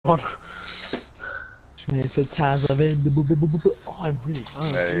It's a Taz of it. Oh, I'm really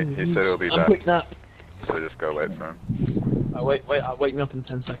fine. Hey, he said he'll be back. Quick nap. So just go wait for him. Wait, I'll wake me up in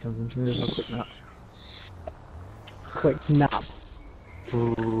 10 seconds. I'm just gonna have a quick nap. Quick nap.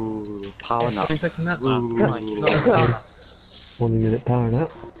 Ooh, power nap. 10 second nap. Ooh. Right, not a power nap. 1 minute power nap.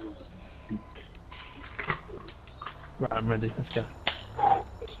 Right, I'm ready. Let's go.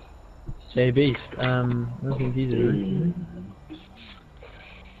 J Beast. Nothing's easy.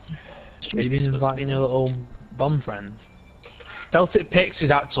 Have you been inviting your little bomb friends? Celtic Pix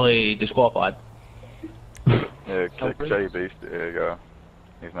is actually disqualified. Yeah, kick J Beast. There you go.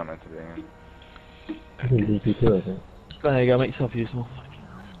 He's not meant to be in. DP2, I think. There you go, make yourself useful.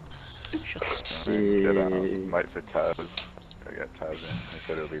 Get out. Wait for Taz. Go get Taz in. He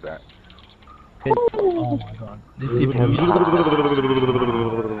said he'll be back. Oh my god. This is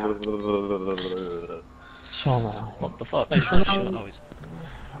Sean now. What the fuck?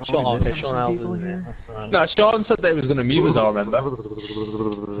 Sean, okay, Sean Alves in here. No, Sean said that he was going to mute us, I remember.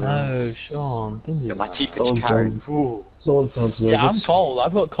 No, Sean. Yeah, my teeth are carried. Someone sounds nervous. Yeah, I'm cold.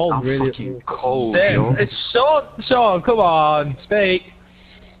 I've got cold I'm really. fucking cold, Damn, yo. it's Sean, come on, speak.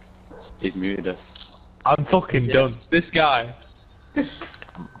 He's muted us. I'm fucking done. This guy.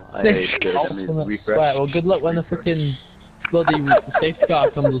 Hey, let me refresh. Right, well, good luck when the fucking bloody safety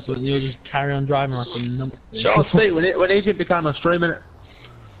car comes up and you'll just carry on driving like a number. Sean, speak, when Agent became on streaming it.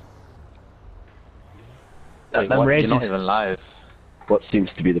 Wait, what? You're not even live. What seems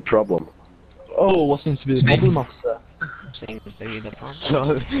to be the problem? Oh, what seems to be the problem, officer? So,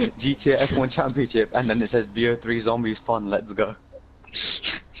 GTA F1 Championship, and then it says BO3 Zombies Fun, let's go.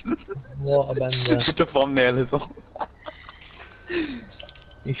 What a bender. Just a thumbnail as well.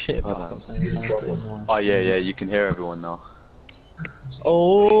 You shit about it. Oh yeah, you can hear everyone now.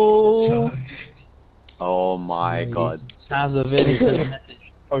 Oh! Oh my god. Sounds a very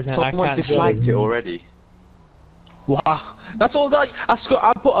Someone disliked it already. Wow. That's all that,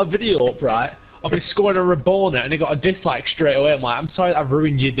 I put a video up, right, of me scoring a Rabona and it got a dislike straight away. I'm like, I'm sorry I've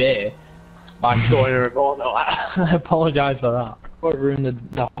ruined your day by scoring a Rabona. I apologise for that. I ruined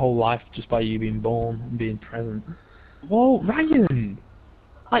the whole life just by you being born and being present. Whoa, Ryan!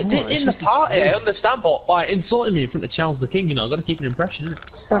 Like, in the party, I understand, but like, insulting me in front of Charles the King, you know, I've got to keep an impression, innit?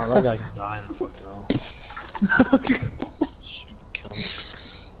 Oh, that guy can die in a fucking hole.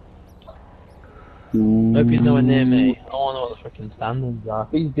 Hope he's nowhere near me. I want to know what the freaking standards are.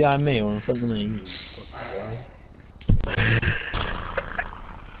 If he's behind me or in front of me.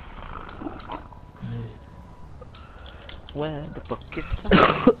 Where the fuck is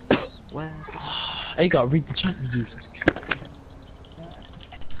that? Where? Hey, you gotta read the chat reviews.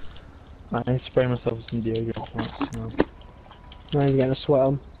 I need to spray myself with some deodorant. Now you're getting a sweat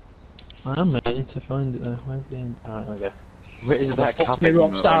on. I am, I need to find it there. Where's the end? Alright, okay. Where is that Fuck cafe? me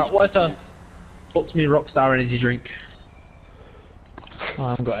Rockstar, what's a... Fuck me Rockstar energy drink.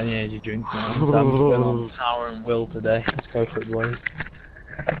 I haven't got any energy drinks now. I'm just going on power and will today. Let's go for it, boys.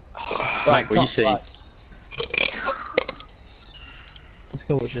 Mike, what are you saying? Let's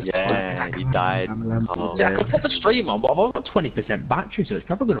go watch this. Yeah, he died. Oh, Yeah, I can put the stream on, but I've only got 20% battery, so it's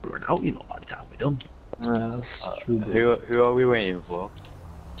probably going to run out, you know, by the time we're done. That's true. Who are we waiting for?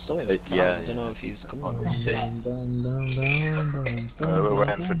 Still waiting for Yeah, I don't know if he's coming on. We're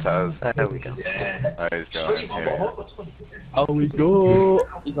waiting for Taz. There we go. Oh, he's going here. Oh, we go!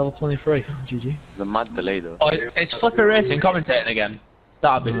 He's level 23. GG. It's a mad delay though. Oh, it's Flipper Racing commentating again.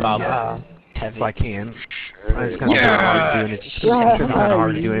 That'd be fab. If I can. It's kind of hard to do anything. It's kind of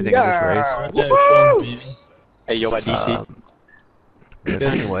hard to do anything in this race. Hey, yo, at DC. But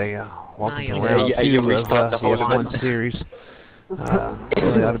anyway, welcome to Hey, round hey, you 2 of restart the the whole F1 event. series.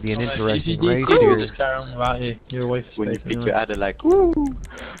 Really ought to be an interesting race Just here. carry on without you. You're away for When you space pick anyway. your adder like, woo!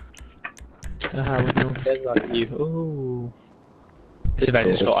 When no one cares like you. Ooh. This event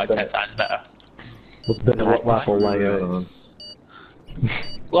just got like 10 times better. What's the waffle layout?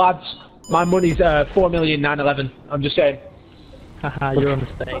 Lads, my money's 4,911,000. I'm just saying. Haha, you're a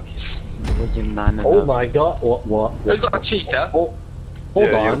mistake. Oh my god, what? Who's got a cheater? Hold Yeah,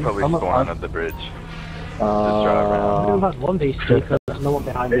 on. you're probably spawning at the bridge. I don't have one piece because there's no one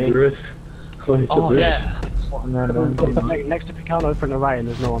behind me. Oh, yeah. And then, Next to PeeCarNoo from the right and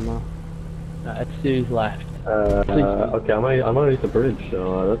there's no one there. it's Sue's left. Okay, I'm underneath the bridge,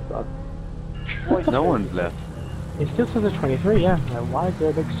 so that's... No one's left. It still says it's 23, yeah. Why is there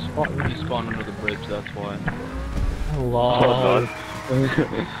a big spot? You spawned under the bridge, that's why. Hello.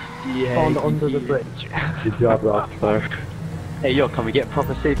 Spawned under the bridge. Good job, Rockstar. Hey, yo, can we get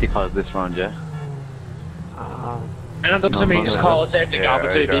proper safety cars this round, yeah? And that doesn't mean just call a safety car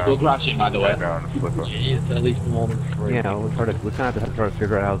for two Yeah, people crashing, by the way. Down the flipper. Jeez, at least more than 3. Yeah, we're gonna have to try to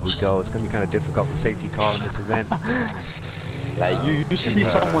figure out how we go. It's gonna be kind of difficult with safety car in this event. Like, you should be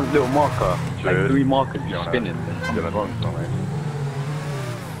someone's little marker. Like, Dude. 3 markers, you Yeah, spinning. Get it on, something.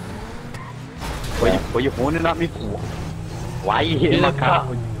 What you horning at me for? Why are you hitting my car?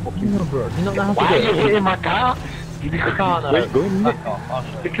 No, bro. You don't know how to Why do are you it. hitting my car? PeeCarNoo. Wait, go in there. Back off, I'll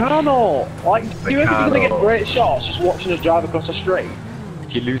show you. PeeCarNoo! Like, do you ever gonna get great shots just watching us drive across the street?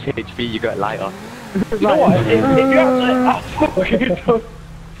 If you lose HP, you get lighter. You know what? If you actually...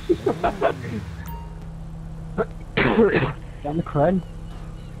 Down the crane.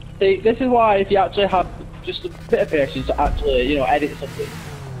 See, this is why if you actually have just a bit of patience to actually, you know, edit something.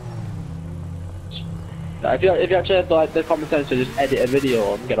 Like, if you actually had like the common sense to just edit a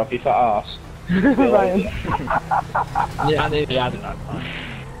video and get off your fat ass. Ryan. Yeah, I knew he had it that time.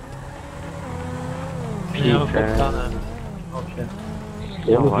 Yeah, oh shit.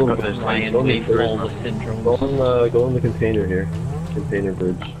 Go on I got the- this Ryan, go on the leave bridge. all the syndromes. Go on the container here. Container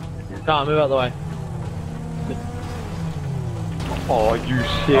bridge. Can't move out the way. Oh, are you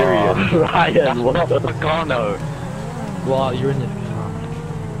serious? Ryan, what the PeeCarNoo. Well, you're in this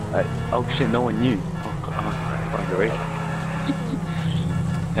car. Oh shit, no one knew. Oh, wait.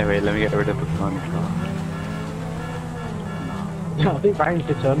 Hey, wait, let me get rid of the PeeCarNoo. I think Ryan's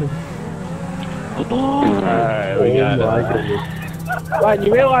determined. Alright, we got my it. goodness. Right,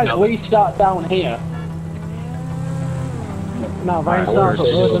 you realise we start down here. No, Ryan starts up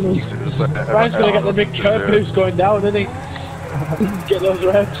there, doesn't he? Ryan's gonna get the big curb boost going down, isn't he? Get those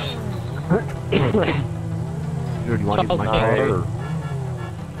reps. Dude, you want to use my Okay. car?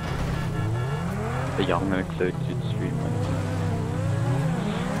 The young and excited stream.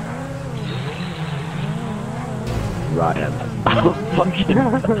 Ryan. Fucking.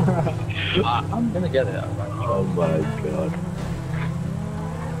 I'm gonna get it. Oh my god.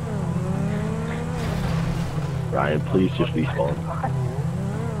 Ryan, please just respawn.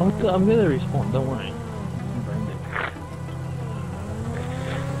 I'm gonna respawn, don't worry.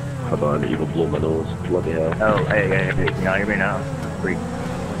 Come on, you will blow my nose. Bloody hell. Oh, hey, can you hear me now? 3.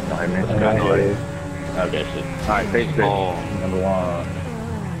 Can you hear me? Okay, shit. Alright, phase 6. Number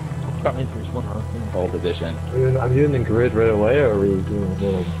 1. Got me to respawn. Pole position. I'm doing the grid right away, or are we doing a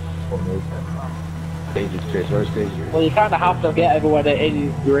little formation? Stages, Chris. Where's stages? Well, you kind of have to get everybody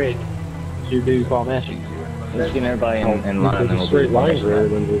in grid to do formation. Let's get everybody in line, and then we'll do straight lines formation. rather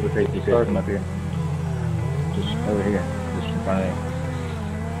than do the crazy Start them up here. Just over here. Just in front of you.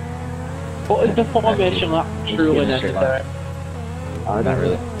 What is the formation that truly necessary? Not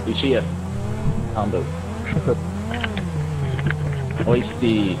really. You see a combo.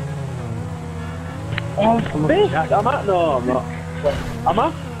 Hoisty. Oh, fifth? I'm at? No, I'm not. Am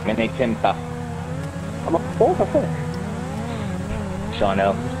I? Mini Tinta. I'm at fourth, I think. Sean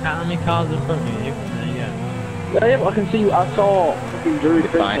L. How many cars in front of you? There you go. Yeah, but I can see, I saw fucking Drew It's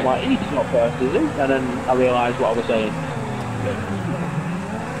fine. Prince, like, he's not first, is he? And then I realised what I was saying.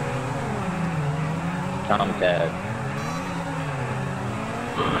 Tomcat.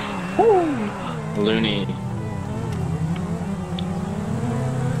 Looney.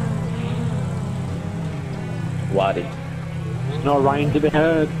 Waddy. There's no Ryan to be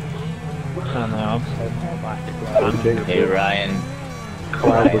heard. I know, I'm so far back. Hey Ryan.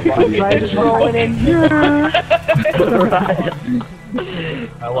 Ryan's rolling in here.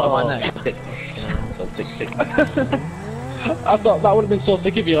 I love my neck. So 6. I thought that would have been so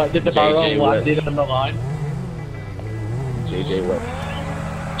sick if you like did the barrel JJ like West. did on the line. JJ West.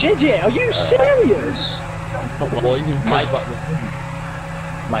 JJ, are you serious?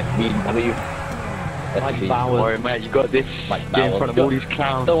 Mike BW. Mike Don't Bowers. worry, mate, you got this. Mike Get in front of all these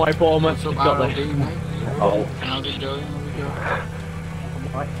clowns. Don't worry, Palmer. You've got this. Oh,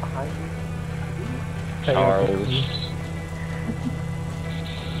 Charles.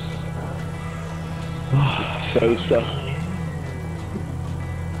 Sosa.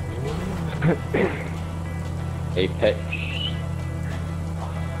 Apex.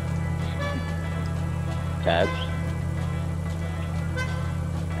 Tabs.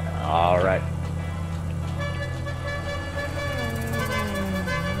 Alright.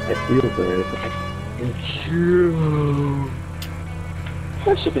 It feels there.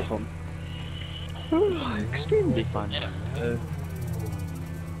 That should be fun. Extremely fun.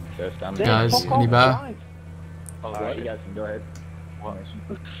 Guys, any back? Alright, you guys can go ahead.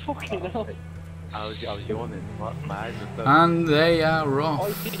 Fucking hell. I was yawning. What? My eyes were so... And they are Oh,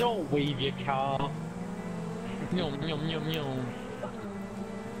 off. you don't weave your car. Yum, yum, yum, yum.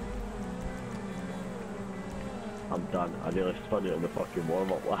 I'm done. I nearly spun it on the fucking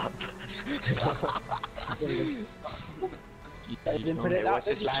warm-up lap. You didn't predict that,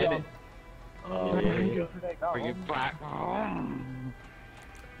 did you, Sean? Oh, yeah. Bring it back.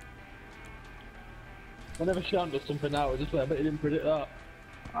 Whenever Sean does something now, I just like, I bet he didn't predict that.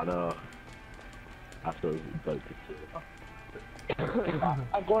 I know. After I was about to say it.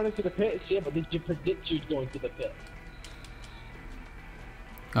 I'm going into the pits, yeah, but did you predict you'd go into the pit?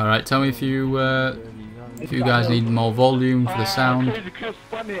 Alright, tell me if you guys need more volume for the sound.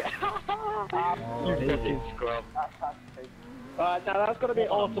 Right, now that's got to be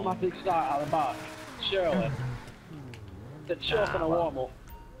automatic start at the back. Surely. It's short on a warm-up.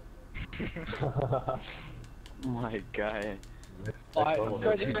 My guy. Like,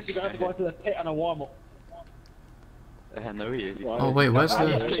 crazy Chris, you're going to have to go into the pit on a warm-up. No, he is. Oh wait, where's the...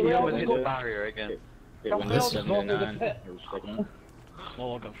 You almost hit the barrier again. Can we all just go through the pit?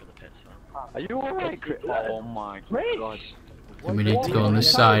 Well, I'll go for the pits. Are you alright, Chris? Oh my god. We need to go on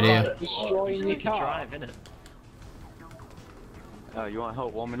this side here. Destroying your car. Drive, innit? Oh, you want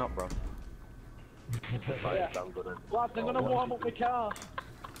help warming up, bro? Yeah. Lads, I'm gonna warm up my car.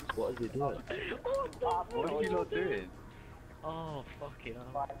 What is he doing? What are you not doing? Oh, fucking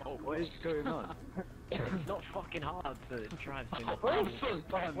hell. Oh, what is going on? It's not fucking hard to drive through. Where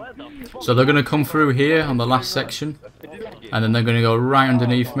the fuck? So they're going to come through here on the last section, and then they're going to go right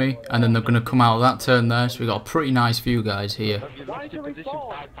underneath me, and then they're going to come out of that turn there, so we've got a pretty nice view, guys, here. You lost your position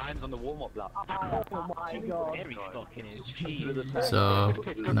 5 times on the warm-up lap. Oh my god. Very fucking is. So,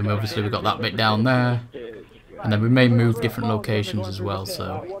 and then obviously we've got that bit down there, and then we may move different locations as well,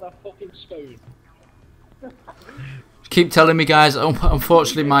 so... What a fucking spoon. Keep telling me, guys,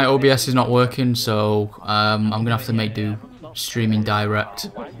 unfortunately my OBS is not working, so I'm going to have to make do streaming direct.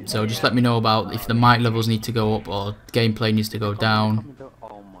 So just let me know about if the mic levels need to go up or gameplay needs to go down.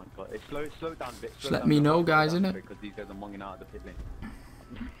 Oh my god, slow down a bit. Just let me know, guys, innit? Because these guys are monging out of the pit lane.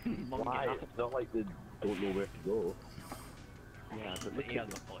 Why? It's not like they don't know where to go. Yeah, but He has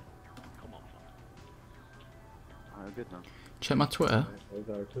a point. Come on, I'm good now. Check my Twitter. There's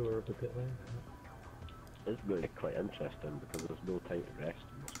our tour of the pit lane. It's going to be quite interesting because there's no time to rest.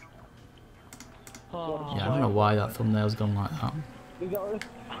 Yeah, I don't know why that thumbnail's gone like that.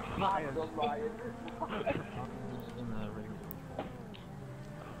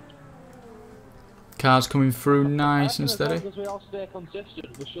 Cars coming through nice and steady. As we all stay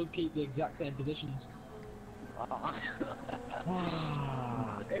consistent, we should keep the exact same positions.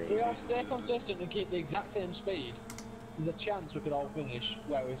 If we all stay consistent and keep the exact same speed, there's a chance we could all finish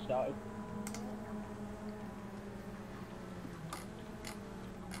where we started.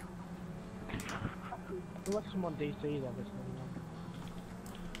 Unless someone DC'd obviously.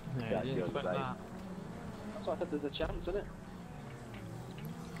 Yeah, I didn't expect that. That's why I said there's a chance, isn't it?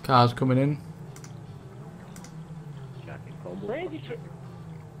 Cars coming in. Crazy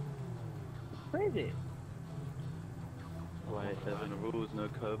Crazy! Why it says in the rules, no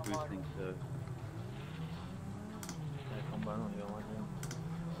curb boosting, so...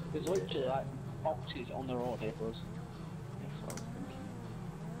 There's literally like boxes on the road here for us. That's what I was thinking.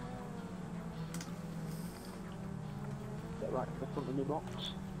 Get right to the front of the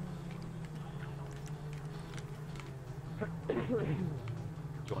box. Do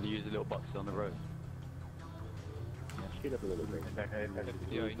you want to use the little boxes on the road? Yeah, speed up a little bit.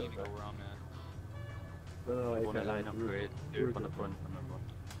 Yeah, you need to go around, man. No, You want to line up for it, do it from the front.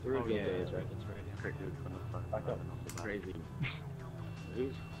 Oh, Yeah, that's right, that's right. Correct, do it from the front. I got crazy.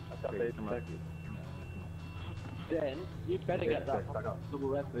 Who's? I got they detected. Then, you better get that double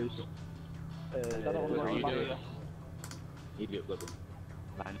red boost. I don't want to run back here. Idiot looking.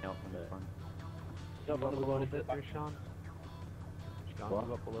 Line it up from the front. Don't want to go in a bit back. Sean? Sean,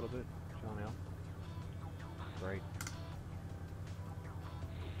 move up a little bit. Sean, L. Great.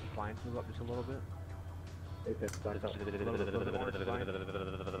 Fine, move up just a little bit. A little bit more defiant. A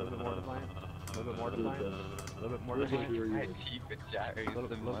little bit more defiant. A little bit more defiant. Keep it, Jerry. A little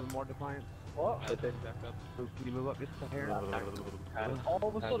bit more defiant. What? Can you move up just a hair? All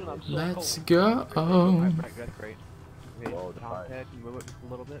of a sudden I'm so Let's cold. go. Right, that's great. Okay, Oh, top defiant. head, can you move up just a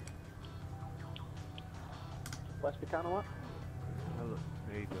little bit? Where's PeeCarNoo at?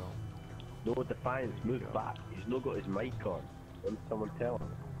 There you go. No defiance, move back. He's not got his mic on. Let someone tell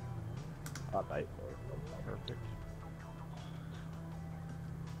him. Alright. Perfect.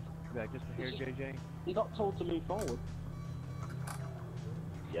 Back just a hair, JJ. You're not told to move forward.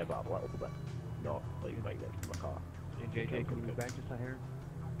 Yeah, but a little bit. Not like right next to my car. And JJ, can you move back just a hair?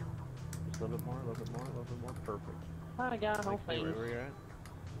 Just a little bit more, a little bit more, a little bit more. Perfect. Hi, guys. Like, stay right where you're at.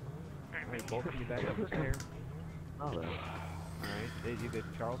 Alright, both of you back up just a hair. Oh, man.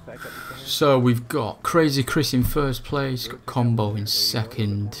 So we've got Crazy Chris in first place, got Combo in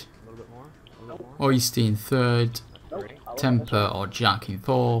second, Oisty in third, Temper or Jack in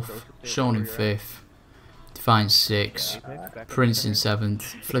fourth, Sean in fifth, Define sixth, Prince in seventh,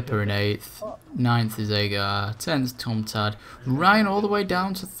 Flipper in eighth, ninth is Agar, 10th Tom Tad, Ryan all the way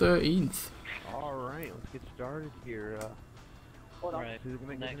down to 13th. Alright, let's get started here. Alright, this is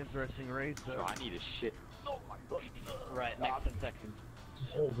gonna make an interesting race. Oh, I need a shit. Right, next 10 seconds.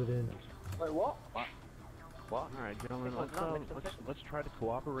 Hold it in. Wait, what? Well, alright, gentlemen, let's try to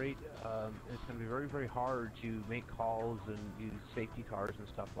cooperate. It's going to be very, very hard to make calls and use safety cars and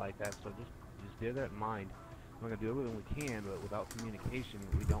stuff like that, so just bear that in mind. We're going to do everything we can, but without communication,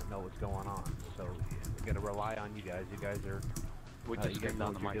 we don't know what's going on. So we're going to rely on you guys. You guys are... We just get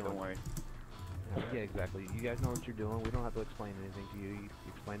down the mic, don't worry. Yeah, exactly. You guys know what you're doing. We don't have to explain anything to you. You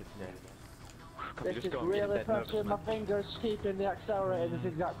explain it to me. This is really pressing my fingers, keeping the accelerator in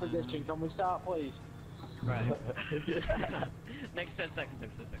this exact position. Can we start, please? Right. Next 10 seconds,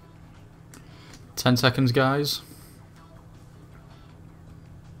 next 10 seconds. 10 seconds, guys.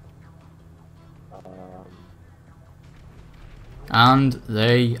 And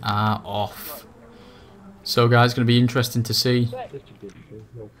they are off. So guys, going to be interesting to see.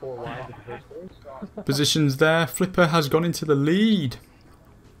 Positions there. Flipper has gone into the lead.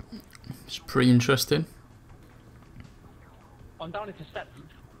 It's pretty interesting. I'm down into 7th.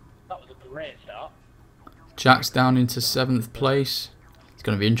 That was a great start. Jack's down into 7th place. It's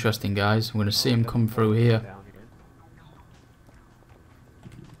going to be interesting, guys. I'm going to see him come through here.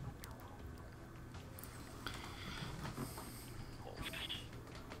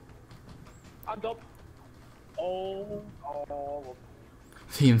 I'm up. Oh.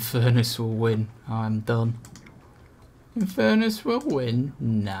 The Infernus will win. I'm done. Infernus will win?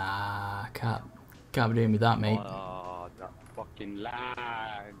 Nah, can't be doing with that, mate. Oh, that fucking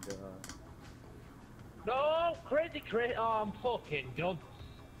lag. No, crazy. Oh, I'm fucking done.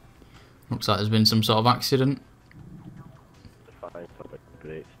 Looks like there's been some sort of accident. Fine, for a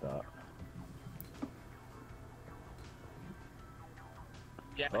great start.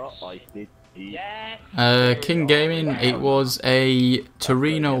 Yes. Oh, I did. Yes. King Gaming, it was a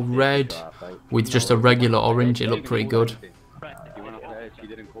Torino red with just a regular orange. It looked pretty good. You went up there, she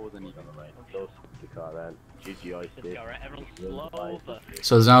didn't cause anything.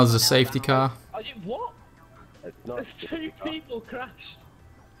 So now there's a safety car. What? There's 2 people crashed.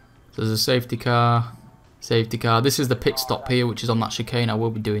 So there's a safety car. Safety car. This is the pit stop here, which is on that chicane. I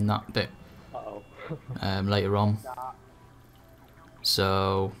will be doing that bit later on.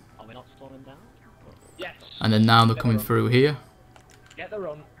 So... Are we not slowing down? Yes. And then now they're coming through here. Get the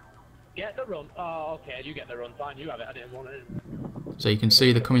run. Get the run. Oh, okay, you get the run. Fine, you have it. I didn't want it. So you can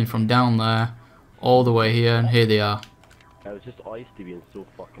see they're coming from down there, all the way here, and here they are. It was just Oisty being so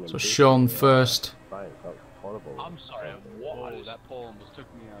fucking... So Sean first. That was horrible. I'm sorry, what? Oh, that pole almost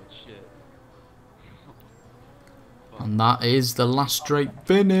took me out, shit. And that is the last straight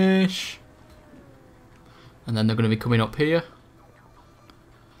finish. And then they're going to be coming up here.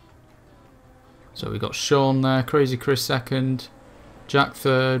 So we got Sean there, Crazy Chris second, Jack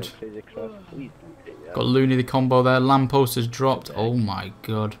third. Got Looney the combo there. Lamppost has dropped. Oh my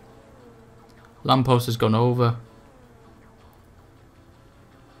god. Lamppost has gone over.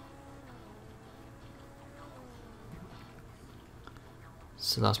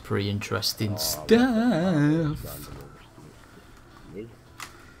 So that's pretty interesting stuff.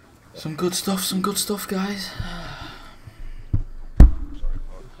 Some good stuff, guys.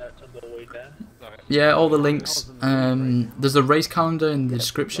 Yeah, all the links. There's a race calendar in the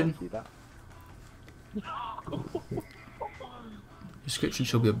description. Description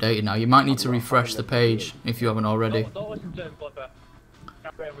should be updated now. You might need to refresh the page if you haven't already. Don't listen to him, Flipper.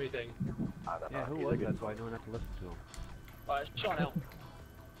 Can't everything. Yeah, who was that? So I don't have to listen to him. Right, it's Sean Hill.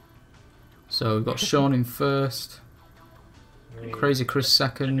 So we've got Sean in first. Crazy Chris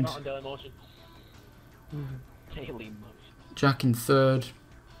second. DailyMotion. Jack in third.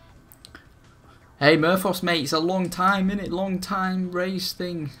 Hey Murphos, mate, it's a long time, innit? Long time race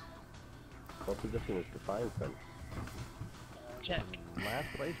thing. What position is Defiance then? Check. Last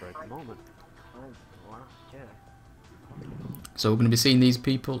place right at the moment. Last check. So we're going to be seeing these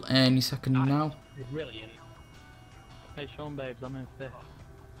people any second now. Brilliant. Hey Sean, babes, I'm in 5th.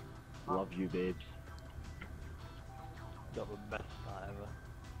 Love you, babes. Got the best start ever.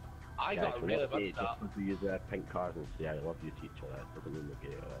 I got a really bad start. Just use pink cards and say I love you, teacher. That doesn't mean they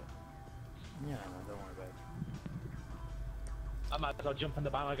get it. Yeah, no, don't worry about it. I might as well jump in the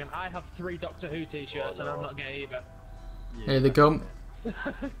bandwagon. I have 3 Doctor Who t-shirts and I'm not gay either. Here they come.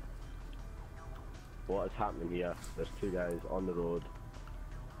 What is happening here? There's two guys on the road.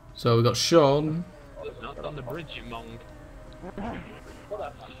 So we got Sean. Not on the bridge, you mong. What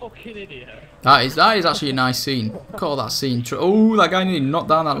a fucking idiot. That is actually a nice scene. Look at all that scene. Oh, that guy nearly knocked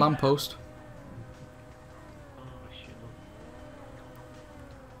down that lamppost.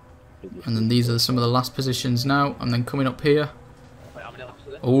 And then these are some of the last positions now. And then coming up here.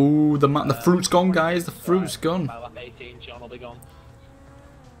 Oh, the fruit's gone, guys. The fruit's gone. By lap 18, Sean will be gone.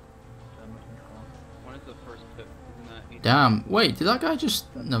 When is the first pit? Isn't that 18? Damn. Wait, did that guy just...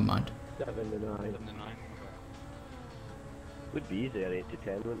 Never mind. 7 to 9. 7 to 9? Would be easier 8 to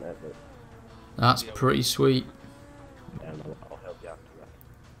 10, wouldn't it? But That's pretty sweet. I'll help you after that.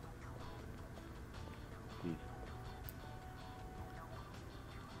 Please.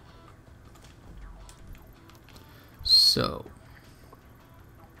 So...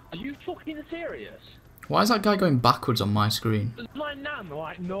 Are you fucking serious? Why is that guy going backwards on my screen? Does my nan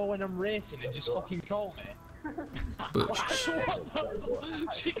like know when I'm racing and just fucking call me? But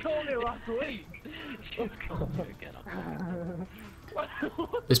She called me last week. She's called me again.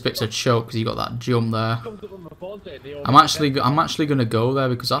 this bit's a choke because you got that jump there. Comes up on my phone saying the I'm actually gonna go there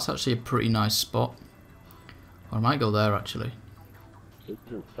because that's actually a pretty nice spot. Or I might go there actually. It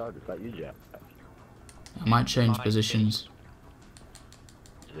doesn't start, is that you, Jeff? I might change positions.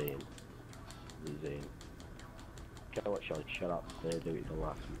 Zane. Zane. Can I watch Sean shut up? Do it the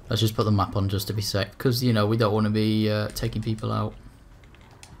last week. Let's just put the map on just to be safe because you know we don't want to be taking people out.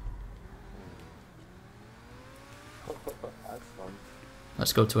 That's fun.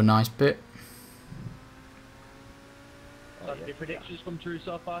 Let's go to a nice bit. Have your predictions come true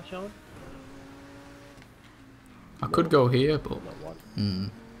so far, Sean? I could go here, but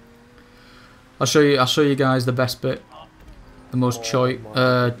I'll show you guys the best bit, the most choked.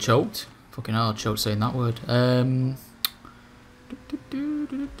 Fucking hell, I choked saying that word. Oh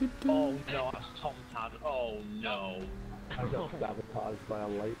no, that's Tom Tad. Oh no. I got sabotaged by a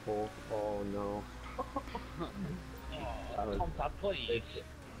light pole. Oh no. Tom Tad, please.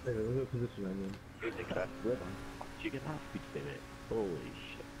 What position I'm in? You can have speed limit. Holy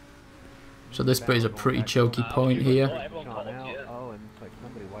shit. So this bit is a pretty choky point here, Oh, and it's like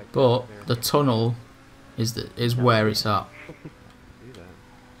somebody wiped but out there. the tunnel is where it's at. See that?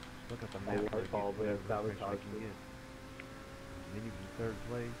 Look at the map. Then he's in third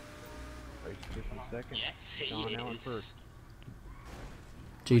place. Race just in second. Yes, he Sean Allen is. first.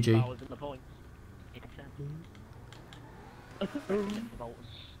 GG. Powers in the points. 8%.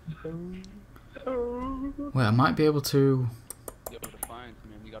 Wait, I might be able to. Yo, Defiance,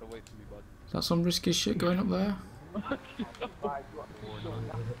 man, you gotta wait for me, bud. Is that some risky shit going up there?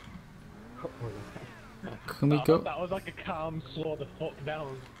 Can we go? That was like a calm, slow the fuck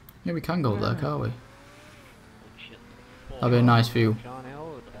down. Yeah, we can go there, can't we? That'd be a nice view. Sean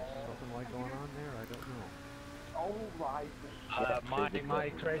L, is something like going on there? I don't know. My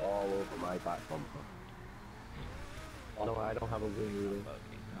trace. All over my back bumper. Oh no, I don't have a wing really.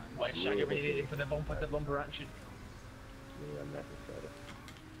 Wait, Shaggy really needed for the bumper action. Yeah, unnecessary.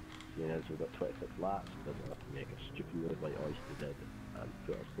 Seeing as we've got 26 laps, doesn't have to make a stupid move like Oyster did and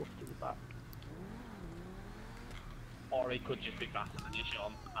put us both to the back. Or he could just be faster than you,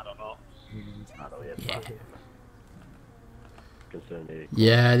 Sean. I don't know. I know, yeah, that.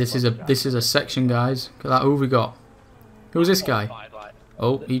 Yeah, this is a section, guys. Look at that. Who have we got? Who's this guy?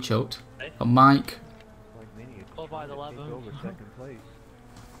 Oh, he choked. Got Mike. By the 11. Over second place.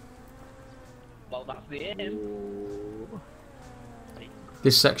 Well, that's the aim.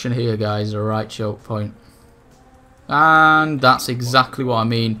 This section here, guys, is a right choke point. And that's exactly what I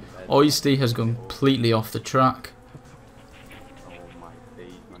mean. Oyster has gone completely off the track. Oh my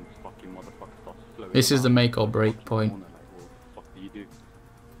days, man, this fucking motherfucker starts flowing. This is the make or break point. Like, what the fuck do you do?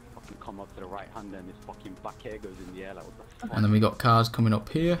 Fucking come up to the right hand and this fucking back hair goes in the air, like what the fuck? And then we got cars coming up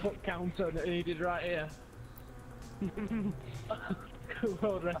here. Foot counter that he did right here.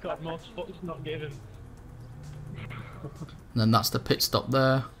 World record, most foots not given. And then that's the pit stop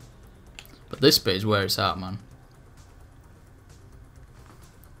there. But this bit is where it's at, man.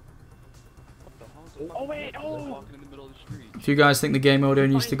 Oh wait, oh! If you guys think the game audio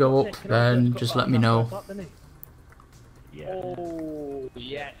needs to go up, then just let me know. Oh,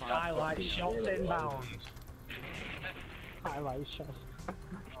 yes, highlight shots inbound. Highlight shots.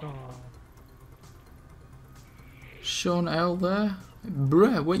 Oh. Sean L there.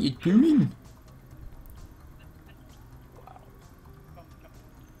 Bruh, what you doing?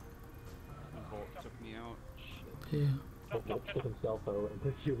 Took me out. Here. Took himself out and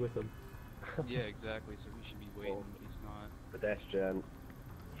took you with him. Yeah, exactly, so he should be waiting, but he's not. Pedestrian.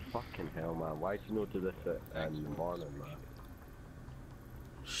 Fucking hell, man. Why did you not do this in the morning, man?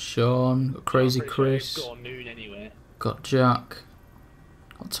 Sean, got Crazy Chris, Anyway. got Jack,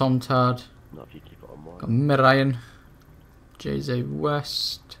 got Tom Tad, Not if you keep it on one. got Miriam, JZ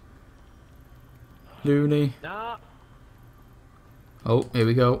West, Looney. Nah, Oh, here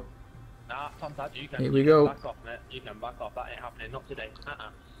we go. nah, Tom Tad, you can, Here we you go. can back off, mate. You can back off. That ain't happening. Not today.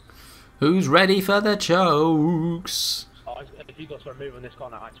 Who's ready for the chokes? Oh, if you go for a move on this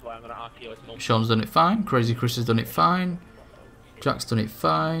corner, I swear I'm gonna RKO his mum. Sean's done it fine. Crazy Chris has done it fine. Jack's done it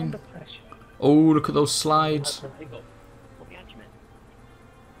fine. Oh, look at those slides. I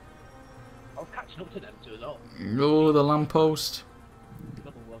was catching up to them too as well. Oh, the lamppost.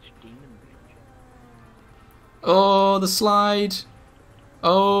 Oh, the slide.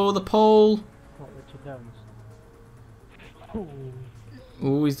 Oh, the pole. What, Richard Jones?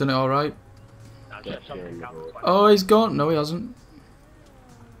 Oh, he's done it alright. Yeah, Oh, he's gone. No, he hasn't.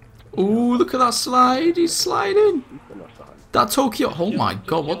 Oh, look at that slide. He's sliding. That Tokyo. Oh my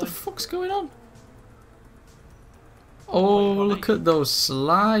god, what the fuck's going on? Oh, look at those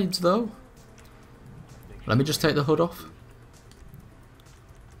slides though. Let me just take the hood off.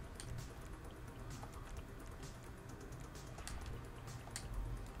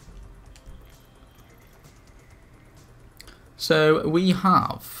 So we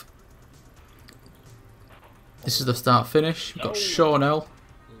have. This is the start finish. We've got Sean L.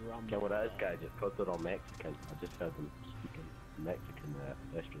 Okay, well that is guys, just because they're all Mexican, I just heard them speaking Mexican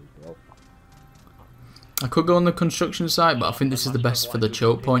pedestrians as well. I could go on the construction site, but I think this is the best for the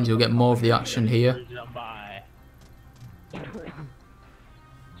choke points. You'll get more of the action here. They're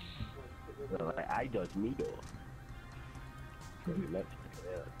like, I does me though.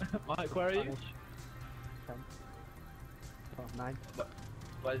 Mike, where are you? 9.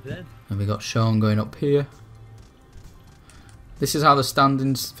 What is it? And we got Sean going up here. This is how the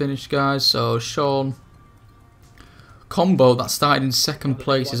standings finish, guys. So Sean Combo that started in second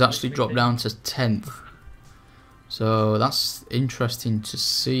place has actually dropped down to 10th. So that's interesting to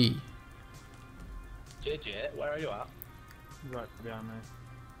see. JJ, where are you at? Right behind me.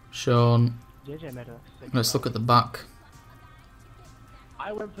 Sean, JJ made a let's look at the back.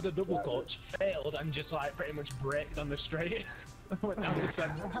 I went for the double clutch, failed, and just like pretty much braked on the straight. Went down the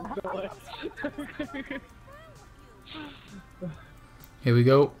center. Here we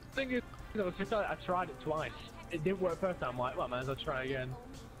go. Thing is, you know, since I tried it twice, it didn't work first time. I'm like, well, man, I'll try again.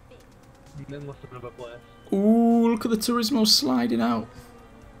 And then lost another place. Ooh, look at the Turismo sliding out.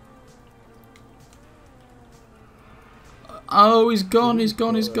 Oh, he's gone, he's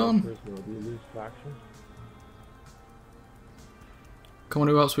gone, he's gone. Come on,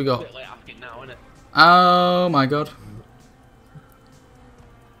 who else we got? Oh my god.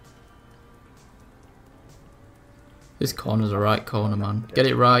 This corner's a right corner, man. Get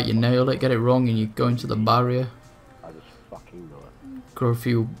it right, you nail it. Get it wrong, and you go into the barrier. I just fucking know it. Grow a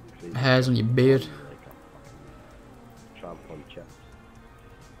few hairs on your beard. Tramp on chips.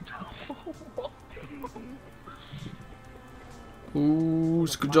 Ooh,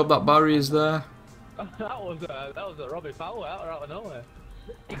 it's a good job that barrier's there. that was a Robbie Fowler out of nowhere.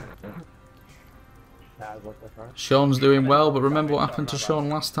 Sean's doing well, but remember what happened to Sean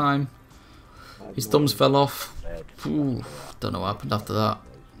last time? His thumbs fell off. Ooh, don't know what happened after that.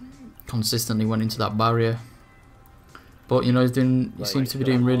 Consistently went into that barrier. But you know, he seems to be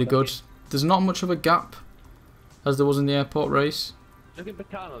doing really good. There's not much of a gap as there was in the airport race. Look at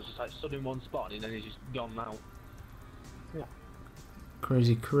PeeCarNoo's just like stood in one spot and then he's just gone now. Yeah.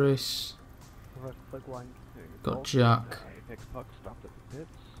 Crazy Chris. Got Jack.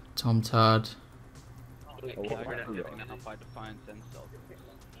 Tom Tad.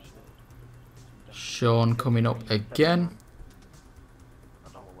 Sean coming up again.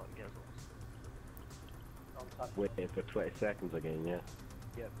 Waiting for 20 seconds again, yeah?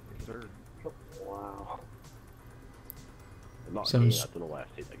 Yeah, sir. Wow. Not Seven. again, I don't know why I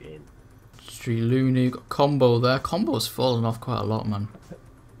said again. Street Looney, got Combo there. Combo's fallen off quite a lot, man.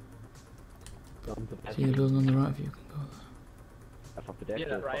 See the building on the right, if you can go there.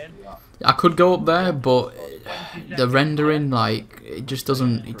 Yeah, Ryan. I could go up there, but the rendering, like, it just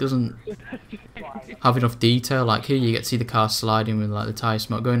doesn't have enough detail. Like here, you get to see the car sliding with like the tyre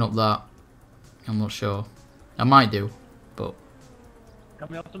smoke going up that. I'm not sure. I might do, but. Can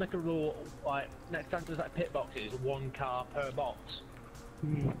we also make a rule like next time there's like pit boxes, one car per box?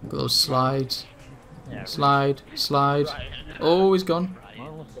 Look at those slides. Slide, slide. Oh, he's gone.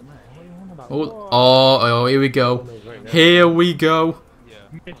 Oh, here we go. Here we go.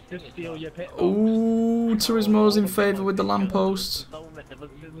 Ooh, Turismo's in favour with the lampposts.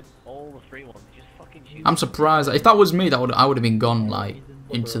 I'm surprised. If that was me, I would have been gone like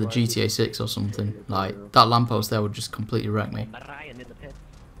into the GTA 6 or something. Like that lamppost there would just completely wreck me.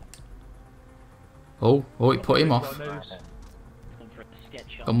 Oh, he put him off.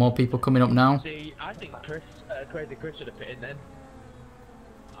 Got more people coming up now. See, I think Crazy Chris should have put in then.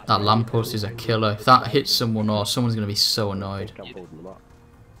 That lamppost is a killer. If that hits someone, or someone's going to be so annoyed.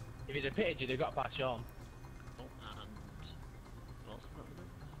 If he'd have pitted you, they've got to pass you on.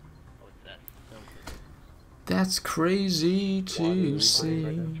 That's crazy to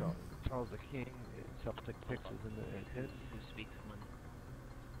see. Charles the King took pictures in the pit.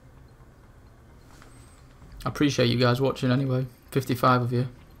 I appreciate you guys watching anyway. 55 of you.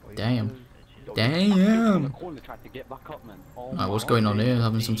 Damn. Damn. Right, what's going on here?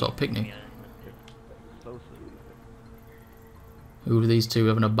 Having some sort of picnic. Who are these two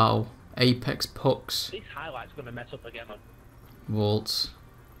having a battle? Apex Pucks. These highlights gonna mess up again. Waltz.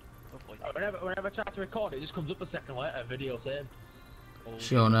 Whenever I try to record it, it just comes up a second later. Video same.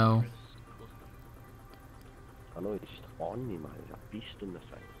 Sure no. I know he's just on me, man. He's a beast in this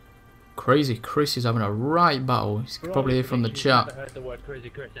thing. Crazy Chris is having a right battle. He's probably here from the chat. Never heard the word Crazy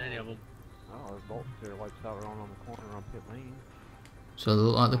Chris in any of them. Oh, there's bolts there, wipes out on the corner on pit lane. So they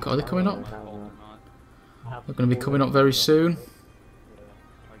look like are they coming up? They're going to be coming up very soon.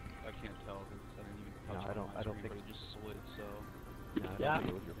 I can't tell because I didn't even touch I don't think it just slid, so... Yeah, I don't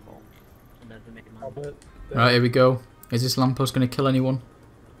think it was your fault. Right, here we go. Is this lamppost going to kill anyone?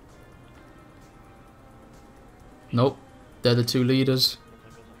 Nope. They're the two leaders.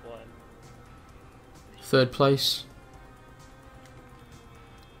 Third place.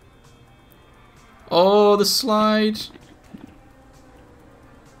 Oh, the slide.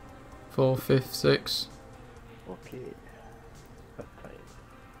 4th, 5th, 6th. Okay.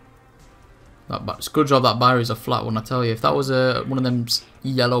 It's a good job that barrier's a flat one, I tell you. If that was one of them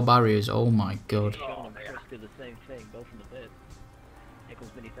yellow barriers, oh my god.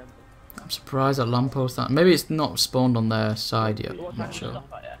 I'm surprised that lamppost that maybe it's not spawned on their side yet. I'm not sure.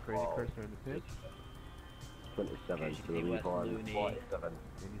 Crazy cursor in the pit. 27 to the lead on 27. And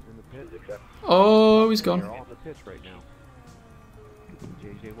he's in the pit. Oh, he's They're gone. all in the pits right now.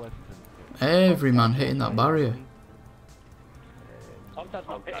 JJ West is in the pit. Every man hitting that barrier.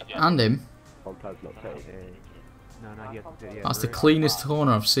 And him. Sometimes not paid. No, not yet. That's the cleanest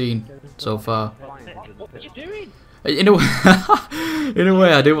corner I've seen so far. What are you doing? In a way, in a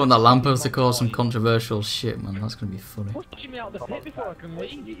way, I do want that lamppost to cause some controversial shit, man. That's gonna be funny. Pushing me out the pit before I can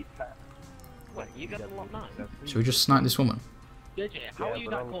leave. Wait, you got the lot 9? Should we just snipe this woman? JJ, how are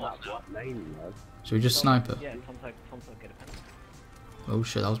you that close? Should we just snipe her? Yeah, Tom's get a penalty. Oh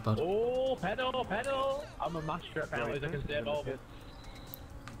shit, that was bad. Oh, pedal! I'm a master at penalties, I can save all.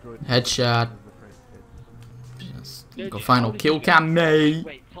 Headshot. Yes. Go final kill cam, mate.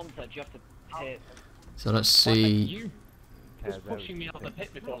 Wait, Tom said you have to hit. So let's see. You was pushing me out the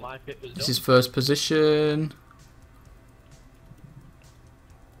pit before my pit was done. This is first position.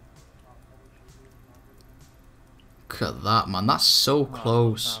 Look at that, man. That's so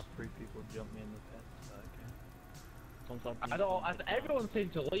close. Everyone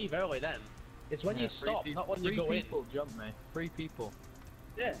seemed to leave early then. It's when you stop, not when you go in. Jump me. 3 people.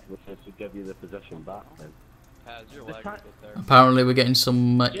 Yeah. Which is to give you the position back then. You're lagging a bit there. Apparently, we're getting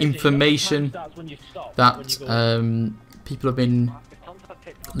some information that people have been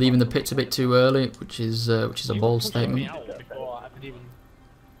leaving the pits a bit too early, which is a bold statement.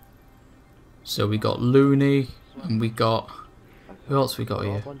 So we got Looney, and we got who else we got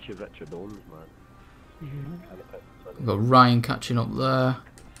here? We've got Ryan catching up there.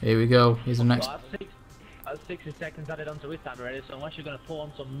 Here we go. Here's the next. 60 seconds added onto his time already, so unless you're going to pull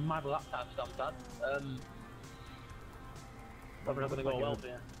on some mad lap time stamp, probably not going to go well for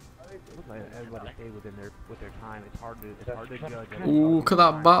you. It looks like everybody stay with their time. It's hard to judge. Ooh, look at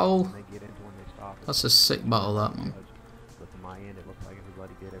that battle. When they get into when they stop. That's a sick battle, that man. But from my end, it looks like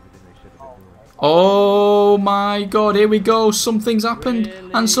everybody did everything they should have been doing. Oh my god, here we go. Something's happened,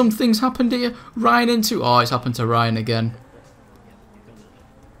 and something's happened here. Ryan into. Oh, it's happened to Ryan again.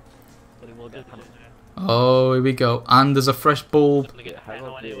 Oh, here we go. And there's a fresh bulb.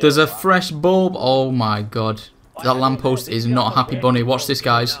 There's a fresh bulb. Oh my god. That lamppost is not a happy bunny. Watch this,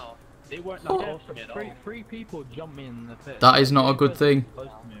 guys. Oh. 3 people jump me in the pit. That is not a good thing.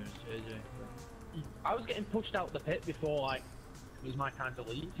 I was getting pushed out the pit before, like, it was my time to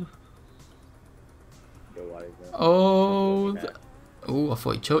leave. Oh. Oh, I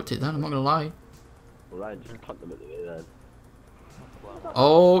thought he choked it then. I'm not gonna lie. Ryan just cut them at the way then.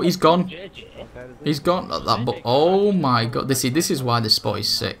 Oh, he's gone. He's gone. Oh my god. This is why this spot is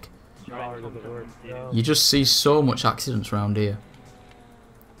sick. You just see so much accidents around here.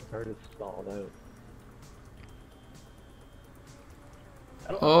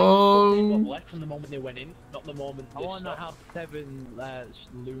 Oh. Left from the moment they went in, not the moment. I want to have 7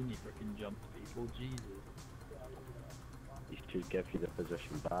 loony freaking jump. people, Jesus. He should give you the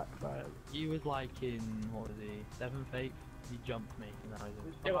position back, Ryan. He was like in, what was he, 7th, 8th? He jumped me, and I was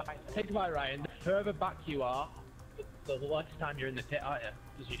in. Yeah, well, think about it, Ryan. The further back you are, the less time you're in the pit, aren't you?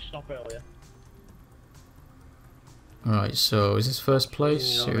 Because you stop earlier. Alright, so is this first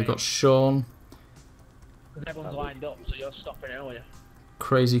place? Here we've got Sean, Because everyone's lined up, so you're stopping earlier.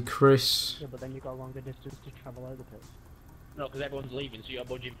 Crazy Chris, Yeah, but then you've got a longer distance to travel out the pits. No, because everyone's leaving, so you're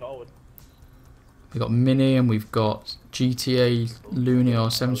budging forward. we've got Minnie, and we've got GTA Looney or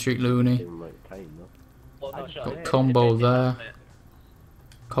 7th Street Looney. Same amount of time, though. Well, no, sure. Got Combo there. Minute.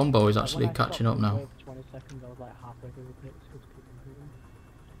 Combo is Like, actually when I catching stopped up now. for 20 seconds, I was like halfway through the pits, just keeping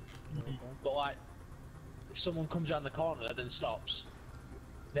moving. But like, if someone comes around the corner and then stops,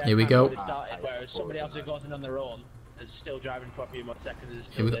 Here we go. Whereas somebody else who goes in on their own is still driving for a few more seconds. Is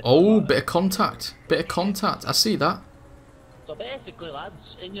Here still we go. there. Oh, bit of contact. Bit of contact. I see that. So basically,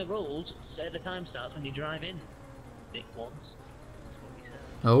 lads, in your rules, say the time starts when you drive in. Big ones. That's what we said.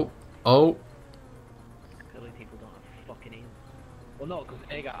 Oh. Oh. Clearly people don't have fucking ears. Well, no, because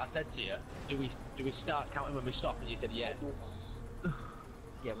Agar, I said to you, do we start counting when we stop? And you said yeah.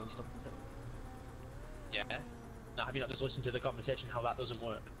 Yeah, when you stop. Yeah. Now, have you not just listened to the conversation how that doesn't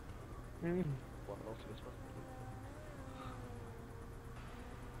work? What else are we supposed to do?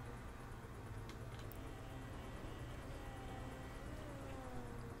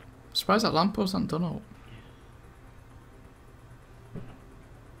 Surprised that lamppost hasn't done up.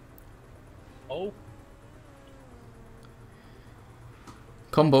 Oh.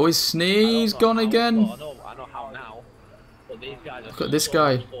 Combo is sneeze gone again. I know how now. But these guys are Look at this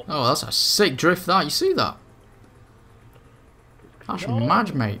guy. Oh, that's a sick drift. That you see that? That's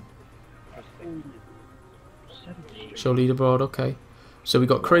mad, mate. Show leaderboard. Okay. So we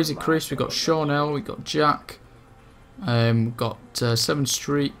got Crazy Chris. We got Sean L. We got Jack. Got 7th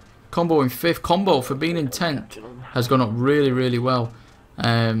Street. Combo in 5th. Combo for being in 10th has gone up really, really well.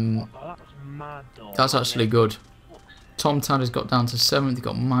 That's actually good. Tom Tad has got down to 7th. You've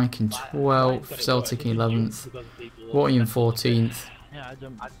got Mike in 12th. Celtic in 11th. Watty in 14th. Yeah,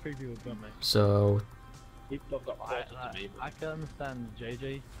 I preview would jump me. So I can understand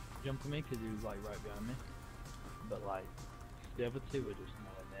JJ jumping me because he was like right behind me. But like, the other two were just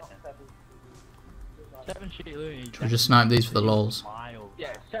nowhere near. 7th Street Looney. should we just snipe these for the lols?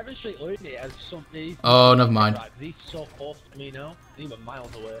 Yeah, 7th Street Looney has something. Oh, never mind. He's so close to me now. He's even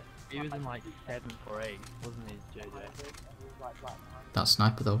miles away. He was in like 7th or 8th, wasn't he, JJ? That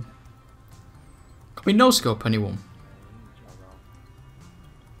sniper though. Can we no scope anyone?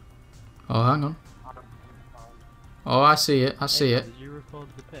 Oh, hang on. Oh, I see it. I see it. Did you record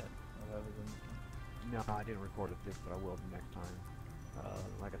the pit? No, I didn't record it this, but I will next time.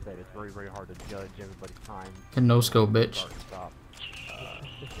 Like I said, it's very, very hard to judge everybody's time. Can no scope, bitch. Start and stop.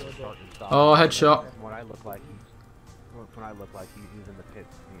 Start and stop. Oh, headshot. When I look like he's in the pit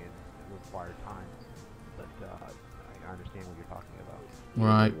and required time, but I understand what you're talking about.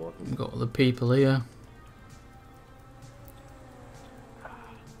 Right, we've got the people here.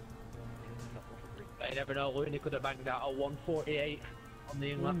 You never know, Looney could have banged out a 148 on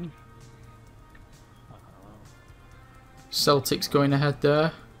the inlet. Celtic's going ahead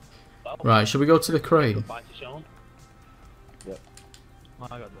there. Right, shall we go to the crane? Goodbye to Sean. Yep. Well,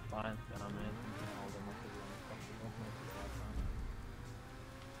 I got the fine, then I'm in.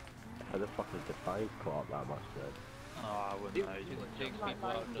 How the fuck is the 5 clock that much good? Oh, I wouldn't know. It takes people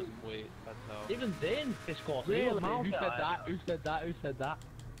out and doesn't wait. That's how. Even Zane this course. Really? Who said that? Who said that? Who said that?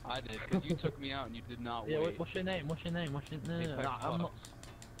 I did, because you took me out and you did not Yeah, wait. what's your name? What's your name? What's your name? Apex I'm not. Plus.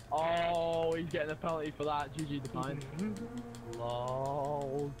 Oh, he's getting a penalty for that. GG defined.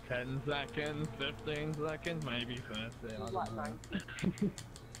 Lol. 10 seconds, 15 seconds, maybe 30. I don't know.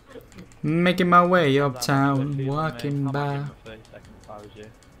 Making my way uptown, walking by. 30 seconds if I was you.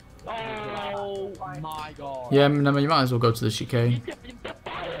 Oh my god. Yeah, no, you might as well go to the chicane.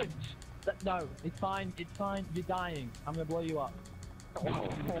 No, it's fine, it's fine. You're dying. I'm gonna blow you up.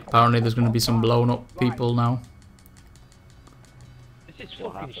 Apparently there's going to be some blown up people now. This is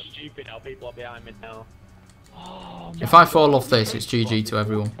fucking stupid how people are behind me now. Oh, If I fall off this, it's GG to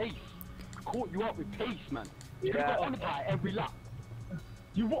everyone. Pace. Caught you up with pace, man. Yeah. You got on by every lap.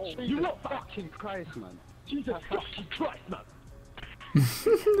 You watch fucking Christ, man. Jesus fucking Christ, man.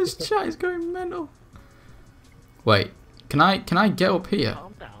 This chat is going mental. Wait, can I get up here?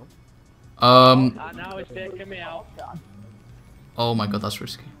 Calm down. Now it's taking me out. Oh my god, that's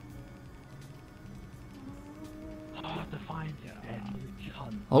risky. Oh, to find you.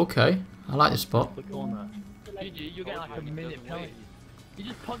 Okay, I like this spot. The corner. GG, you're getting like a minute penalty. You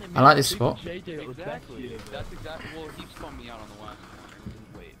just punted me. I like this spot. JJ Exactly. That's exactly. Well, he spun me out on the last one. I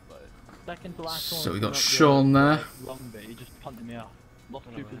didn't wait, but. Second to last one. So we got coming up Sean the there. long bit, he just punted me off. Lost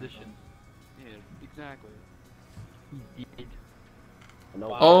 2 positions. Yeah, exactly. He did.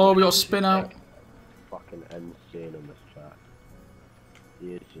 Oh, we got spin out. Fucking insane on this track.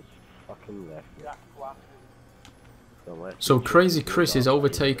 He is just fucking left. So Crazy Chris is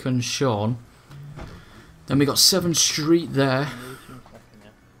overtaken Sean. Then we got 7th Street there.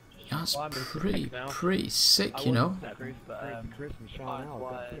 That's pretty sick, you know. Chris and Sean Al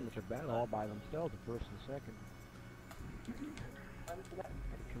got pretty much a battle all by themselves, the first and second.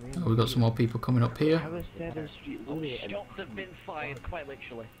 Oh, we got some more people coming up here. Shots have been fired, quite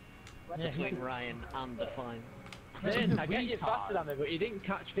literally. Between Ryan and the fine. I get you faster than me, but you didn't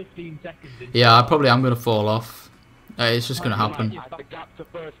catch 15 seconds. Yeah, I probably am gonna fall off. It's just gonna happen. The gap to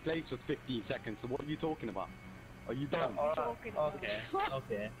first place was 15 seconds, so what are you talking about? Are you done?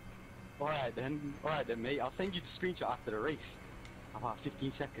 Okay. Alright then, mate, I'll send you the screenshot after the race. About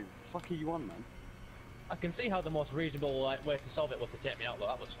 15 seconds. Fuck are you on, man? I can see how the most reasonable way to solve it was to take me out, though.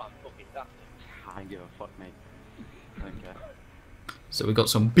 That was fantastic. I don't give a fuck, mate. Okay. So we got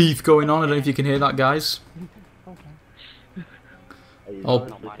some beef going on. I don't know if you can hear that, guys. All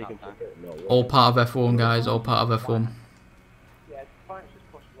part of F1, guys. All part of F1.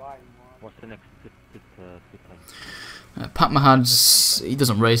 What's the next Pat Mahad's, he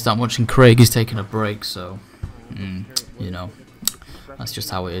doesn't race that much, and Craig is taking a break, so you know, that's just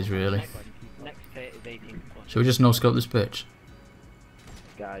how it is, really. Should we just no-scope this pitch?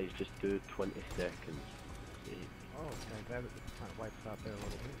 Guys, just do 20 seconds. Oh, okay, that kind of wipes out there a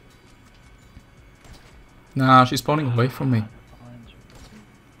little bit. Nah, she's spawning away from me.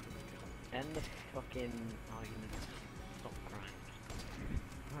 End the fucking argument. Stop crying.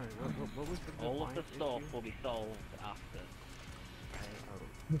 Alright, what was the All of the stuff will be solved after.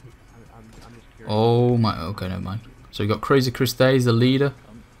 I'm just curious. Oh my, okay, never mind. So we got Crazy Chris there, he's the leader.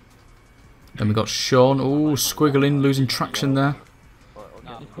 Then we got Sean, ooh, squiggling, losing traction there.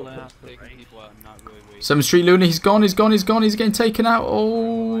 7th Street Luna, he's gone, he's getting taken out.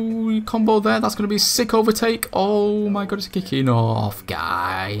 Oh, combo there, that's going to be a sick overtake. Oh my god, it's kicking off,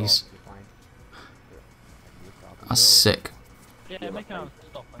 guys. That's sick. Yeah, make him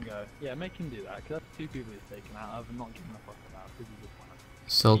stop and go. Yeah, make him do that, because that's 2 people he's taken out of and not giving a fuck about, because he's just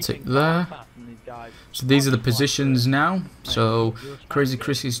Celtic there. So these are the positions now. So Crazy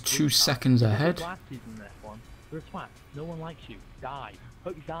Chris is 2 seconds ahead. You're a twat. No one likes you. Die.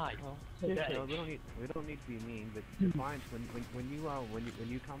 Hope you die. We don't need to be mean, but define when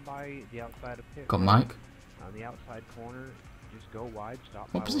you come by the outside of pit. Got Mike. On the outside corner, just go wide. Stop.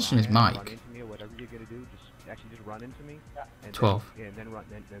 What position is Mike? Run into me, or whatever you're gonna do. Just run into me. And 12. Then, and then run,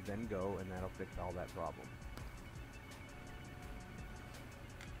 then go, and that'll fix all that problem.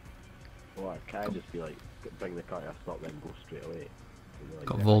 Or can I just be like, bring the car to a stop, then go straight away? Like,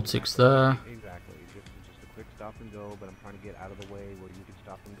 Got Voltix there. Exactly. Just a quick stop and go, but I'm trying to get out of the way where you can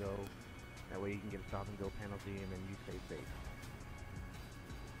stop and go. That way you can get a stop and go penalty, and then you stay safe.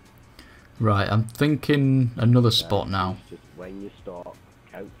 Right, I'm thinking another spot now. Just when you stop,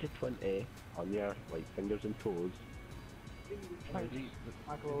 count to 20 on your like fingers and toes.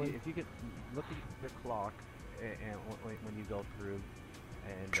 If you could look at the clock and when you go through.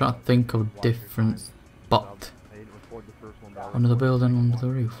 And Try to think of a different spot. Under the building, under the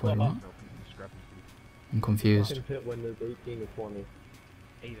roof, wait, what? I'm confused. When there's 18 or 20.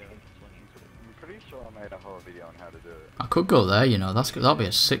 I'm pretty sure I made a whole video on how to do it. I could go there, you know. That'll be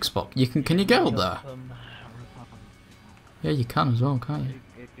a sick spot. Can you get up there? Yeah, you can as well, can't you?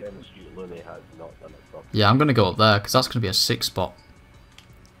 Yeah, I'm gonna go up there because that's gonna be a sick spot.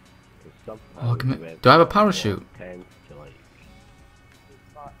 Oh, do I have a parachute?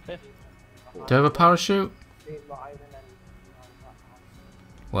 Do I have a parachute?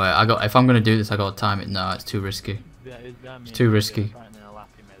 Wait, if I'm gonna do this, I gotta time it. No, it's too risky. It's too risky.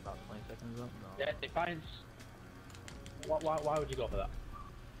 Yeah, defines. Why would you go for that?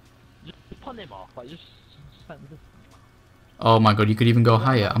 Just punt him off, like just. Oh my god, you could even go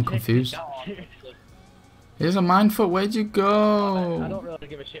higher. I'm confused. Here's a minefoot. Where'd you go? I don't really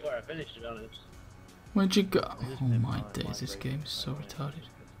give a shit where I finish, to be honest. Where'd you go? Oh my days, this game is so retarded.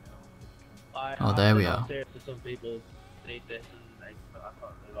 Oh, there we are.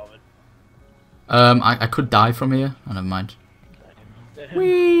 I could die from here. Oh, never mind.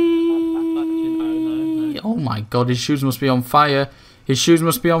 Whee! Oh my god, his shoes must be on fire. His shoes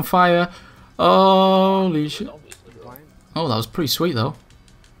must be on fire. Holy shit. Oh, that was pretty sweet though.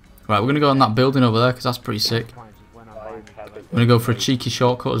 Right, we're gonna go on that building over there because that's pretty sick. I'm gonna go for a cheeky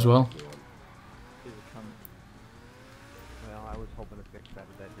shortcut as well. Well, I was hoping to fix that,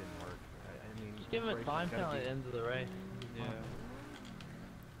 but that didn't work. I mean, just give him a time penalty at the end of the race. Yeah.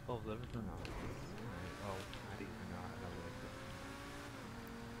 Solves everything.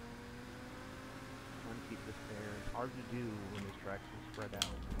 hard to do when this track's spread out.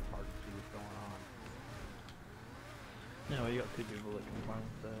 It's hard to see what's going on. Yeah, well, you got two people that can plan,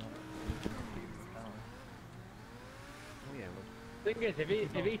 so Oh yeah, Thing is, if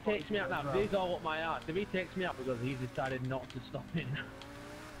he takes me out now, these all up my ass. If he takes me out because he's decided not to stop it.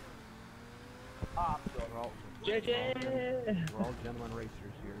 JJ! we're all gentlemen racers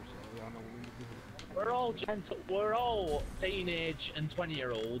here, so we all know what we need to do. We're all teenage and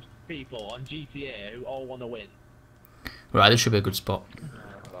 20-year-old people on GTA who all want to win. Right, this should be a good spot.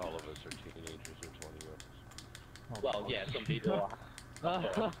 Not all of us are teenagers or 20-year-olds. Well, yeah, some people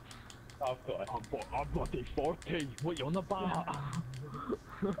are. Of course. I'm bloody 40. What you on about?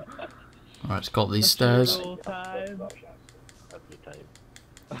 Alright, it's got these stairs. Time.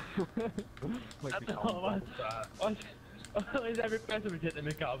 Why is every person we take the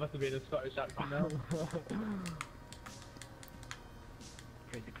mick out of has to be in a Scottish accent now?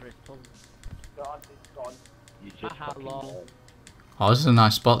 Crazy Crystal. Oh, this is a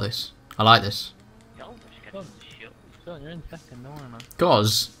nice spot, this. I like this. John, you're in second, don't worry, man.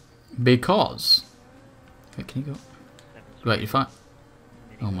 Because... Wait, can you go? Wait, you're fine.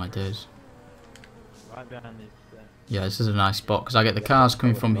 Oh my days. Right behind these. Yeah, this is a nice spot, because I get the cars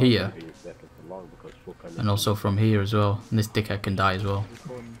coming from here. And also from here as well. And this dickhead can die as well.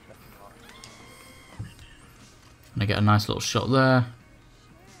 And I get a nice little shot there.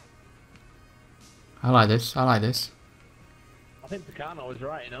 I like this, I like this. I think PeeCarNoo was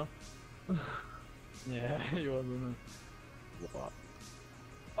right, you know? Yeah, he was, wasn't he? What?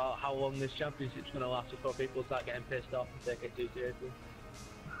 About how long this championship's going to last before people start getting pissed off and take it too seriously.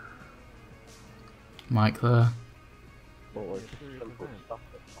 Mike there. Well, it's simple stuff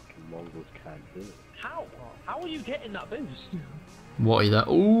that fucking Mongols can't do. How? How are you getting that boost? What are you there?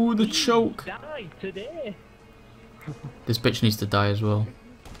 Ooh, the choke! Died today! This bitch needs to die as well.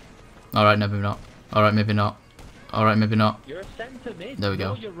 Alright, maybe not. Alright, maybe not. Alright, maybe not. You're a centre mid. There we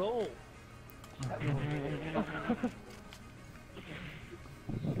go. Know your role.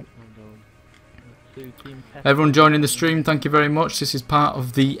 Everyone joining the stream, thank you very much. This is part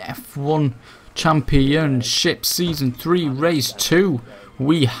of the F1 Championship Season 3 Race 2.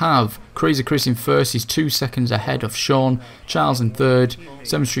 We have Crazy Chris in first, he's 2 seconds ahead of Sean, Charles in third,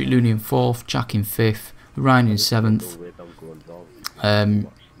 7th Street Looney in fourth, Jack in fifth, Ryan in seventh.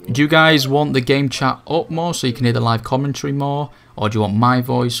 Do you guys want the game chat up more so you can hear the live commentary more, or do you want my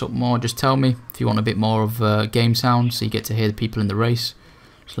voice up more? Just tell me if you want a bit more of game sound so you get to hear the people in the race.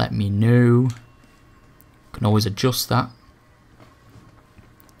 Just let me know. Can always adjust that.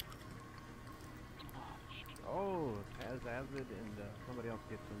 Oh, Taz Azid and somebody else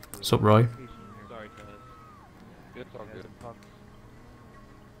gets into the What's up, Roy? Sorry, Taz. It's all good.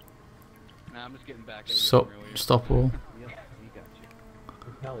 Nah, I'm just getting back at you. Sup, stop all. Yep, we got you.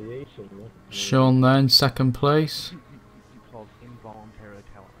 Retaliation, man. Sean there in second place. It's called involuntary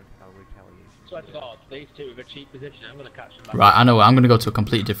retaliation. Swear to God, these two have a cheap position. I'm going to catch them back. Right, I know, I'm going to go to a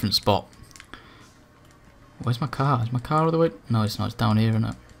completely different spot. Where's my car? Is my car all the way? No, it's not. It's down here, isn't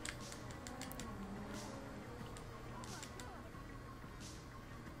it?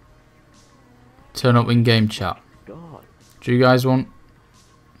 Turn up in game chat. God. Do you guys want?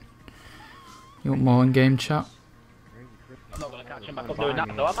 You want more in game chat? I'm not going to catch him back up doing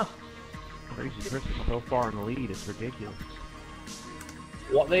that though, am I? Crazy Chris is so far in the lead, it's ridiculous.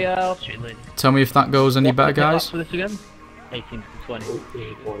 What the hell? Tell me if that goes any better, guys. For this again? 18 to 20.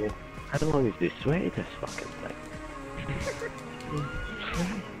 How long is this sweaty, this fucking thing?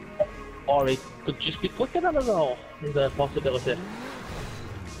 Or he could just be quicker than us all. There's a possibility.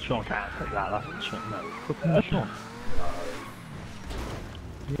 Sean can't take that, that's a Sean. No. Sean.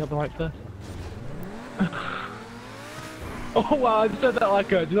 You got the right first? Oh wow, I just said that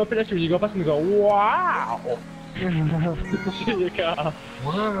like a, do you know pedestrian, you go past and you go, wow! Shit your car.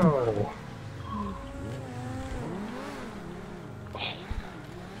 Wow!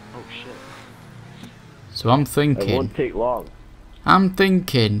 Oh shit. So I'm It thinking. won't take long. I'm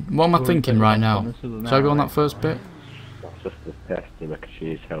thinking. What am I thinking right now? Should I go on that first bit? That's just the testing, because she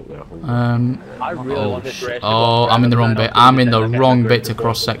needs help with her home. I really want this race to Oh, go I'm in the wrong forever, bit. I'm in the then I wrong get bit to the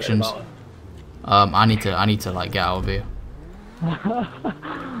cross group sections. about it. I need to like get out of here. I've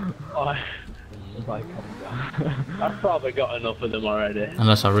probably got enough of them already.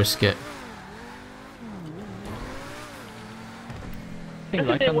 Unless I risk it. I think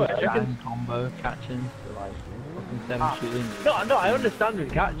like on the gang combo catching for like fucking 7 shooting. No, I understand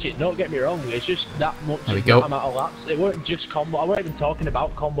and catch it, don't get me wrong, it's just that much There we go. amount of laps. It weren't just combo, I wasn't even talking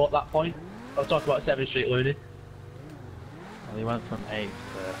about combo at that point. I was talking about 7th Street Looney. Well, he went from 8 to...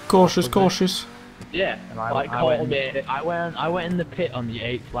 Cautious, cautious. Yeah, And like call me. I went in the pit on the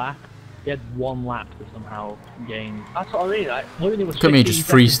 8th lap, He had 1 lap to somehow gain. That's what I mean. Like, Looney was Look at me 15 just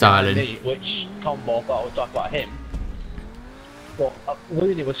seconds behind freestyling. me, which Combo thought I was talking about him. But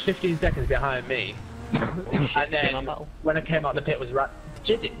Looney was 15 seconds behind me. And then when I came out the pit was right.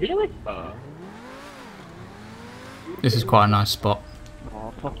 Did it really? This is quite a nice spot.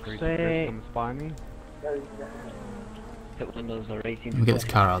 Oh, fuck's sake. Comes by me. Pit windows are 18. Let me get this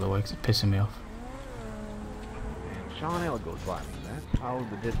car out of the way because it's pissing me off. And Sean L goes by me. That's how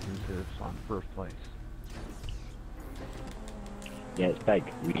the distance is on first place. Yeah, it's big.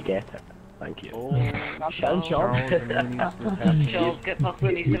 We get it. Thank you. Oh, Charles, Charles, get past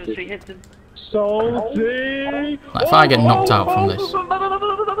Looney, 7th Street, hits him. Salty! Like, if I get knocked out from this.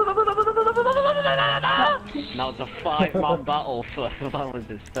 Now it's a 5-man battle for that was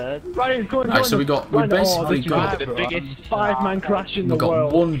his third. Ryan, go on, Alright, so we basically got the biggest 5-man crash in the we've got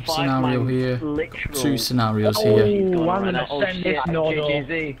world. 1 scenario here, 2 scenarios here. Oh, I'm gonna send this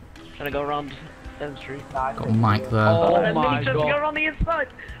GGZ. Trying to go around 7th Street. Got Mike there. Oh my Trying to god. go around the inside.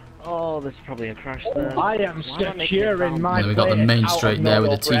 Oh, there's probably a crash there. I am secure in my And then we got the main straight there with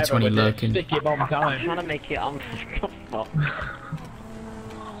the T20 lurking. Sticky bomb time. I'm trying to make it on spot.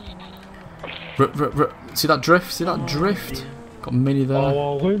 See that drift? See that drift? Got Mini there.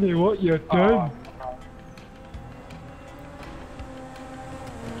 Oh, Looney, what you doing?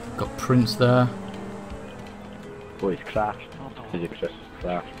 Got Prince there. Oh, he's crashed. Physics just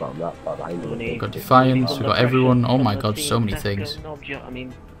crashed, but I'm that far behind him. Got Defiance. We've got everyone. Oh my god, so many things. I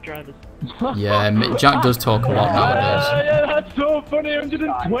mean, drivers. Yeah, Jack does talk a lot nowadays. Yeah, that's so funny.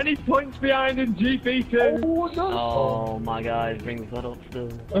 120 points behind in GP2. Oh my god, brings that up still.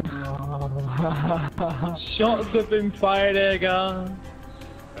 Shots have been fired here, guys.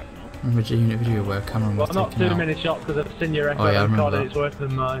 Remember the unit video where Cameron was Well, not taken too out? many shots because I've seen your record. Oh yeah, I remember recorded, that. it's worse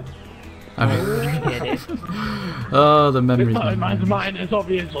than mine. Oh, the memories. It's not mine's minus,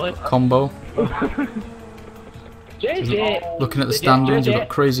 obviously. Combo. JJ! Looking at the standings, we've got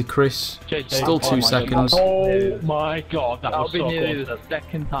Crazy Chris. Still 2 seconds. Oh my god, that was That'll be so nearly close. the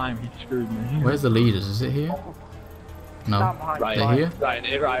 2nd time he screwed me. Where's the leaders? Is it here? No. Right, They're here?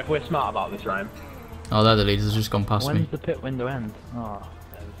 right, if we're smart about this, Ryan. Oh, they're the leaders. They've just gone past When's me. the pit window end? Oh.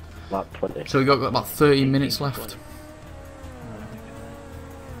 Lap 20. So we've got about 30 minutes left.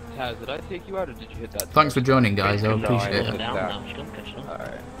 Taz, did I take you out or did you hit that? Thanks for joining, guys. I appreciate hit it. that. Alright.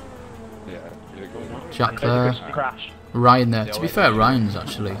 Alright. Yeah, you're going. Jack there. Crash. Ryan there. To be fair, Ryan's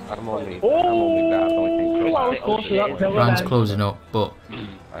actually. I'm only Ryan's closing up, but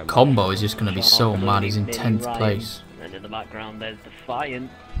Combo is just going to be so mad. He's in 10th place. And in the background, there's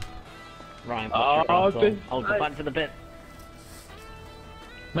Defiant. Ryan, Oh, hold the back to the bit.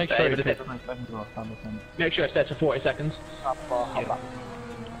 Make Hey, sure but it's it- 6 seconds or something. Make sure it sets for 40 seconds.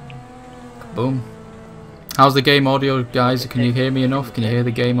 Boom. How's the game audio, guys? Can you hear me enough? Can you hear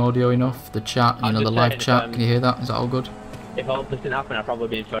the game audio enough? The chat, you I'm know, the just live saying, chat. Can you hear that? Is that all good? If all this didn't happen, I'd probably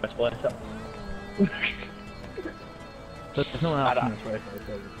be in first place. There's no one else I in this race.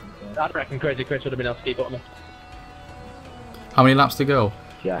 I reckon Crazy Chris would have been able to keep up with me. How many laps to go?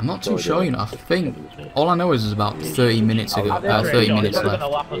 Yeah, I'm not too sure, you know. I think all I know is there's about 30 minutes ago. 30 minutes They're left.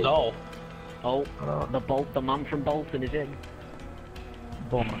 gonna lap us all. Oh, the man from Bolton is in.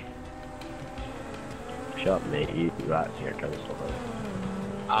 Boom. Shut me, you rats here trying to stop it.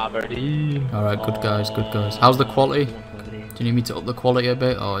 Aberdeen. Alright, good guys, good guys. How's the quality? Do you need me to up the quality a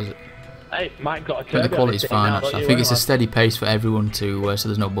bit, or is it? Hey, Mike got a I think the turbo quality's thing fine now, actually. don't I you, think it's a Emma? steady pace for everyone to, so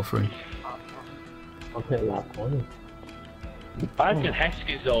there's no buffering. I reckon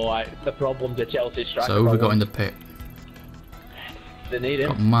Heskey's though, like, the problem to Chelsea's striker. So who have we got in the pit? They need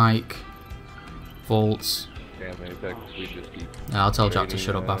Got him. Mike, Volts. Damn it, we just keep I'll tell Jack to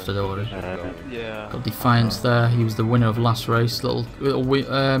shut up after the order. Yeah. Got Defiance there. He was the winner of last race. Little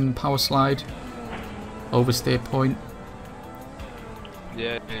power slide. Oversteer point.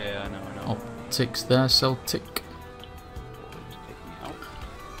 Yeah, I know. Optics there. Celtic.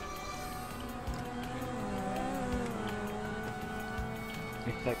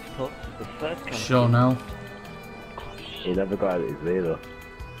 The first country. Sure now. He never got out of his way though.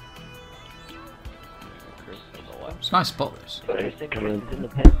 It's a nice spot this. Come in. in the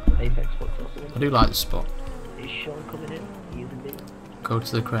pit. Apex Foot's also in. I do like this spot. Is Sean coming in? He isn't in. Go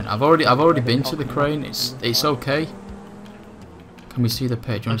to the crane. I've already been to the crane. It's okay. Can we see the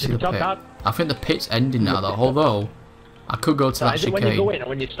pit? Do you want to see the pit? I think the pit's ending now though. Although I could go to that Is it when you go in chicane. or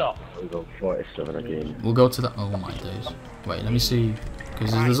when you stop? We got 47 again. We'll go to that. Oh my days. Wait, let me see.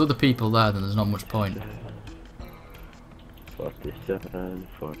 Because there's other people there, then there's not much point. 47,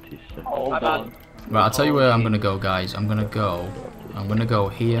 47. Hold on. Right, I'll tell you where I'm gonna go, guys. I'm gonna go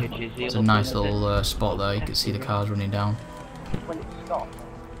here. It's a nice little spot there. You can see the cars running down.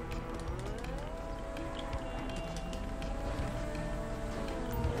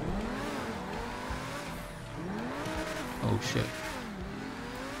 shit.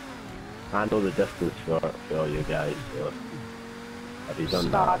 I know the distance for all you guys, so if he's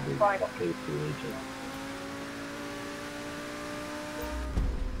done that, I'll be fucking too agent.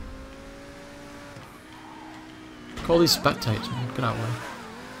 Call these spectators, man. Get out of the way.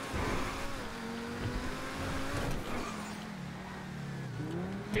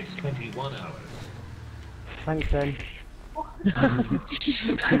 It's 21 hours. Thanks, then.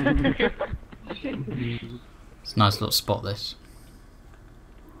 It's a nice little spot, this.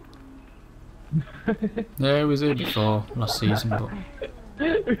 Yeah, he was here before, last season, but...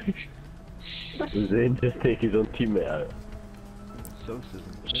 Does Zane just take his own teammate out?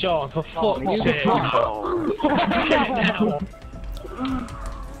 Sean, for fuck's sake.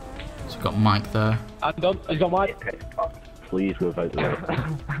 So we've got Mike there. I'm done. He's got Mike. Please move out the way.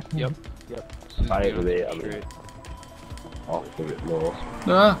 Yep. Right with it, I mean. Off a bit more.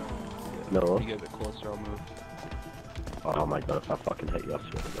 Ah! No. You get a bit closer, I'll move. Oh my god, if I fucking hit you, I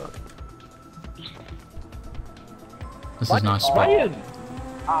swear to God. This is a nice spot. Ryan!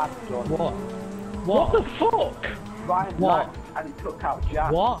 What? What the fuck? Ryan What? and he took out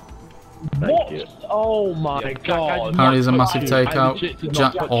Jack. What? Thank What? you. Oh my god. Apparently there's a massive takeout.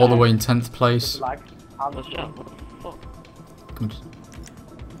 Jack all the way in 10th place. Good.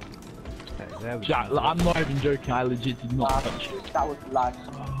 Jack, I'm not even joking, I legit did not touch you. That was lag.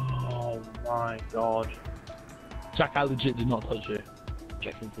 Oh my god. Jack, I legit did not touch you.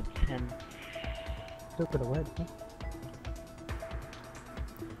 Jack into 10. Still could have went, huh?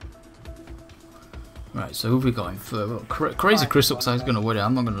 Right, so who have we got in further? Crazy Chris looks like he's going to win it,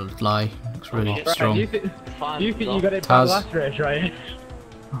 I'm not going to lie. Looks really strong. You think you got it Taz. last race, right?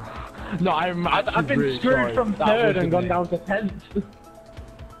 No, I've been really screwed sorry. from That 3rd wasn't and gone me. down to 10th.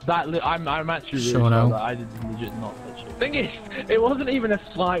 I'm actually really Sure sorry now. that I did legit not touch you. Thing is, it wasn't even a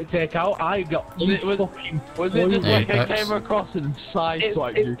slight takeout. I got Was it just like I Apex. came across and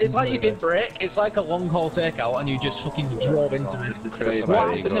sideswiped you? it's like you did break. It's like a long haul takeout, and you just fucking drove into me.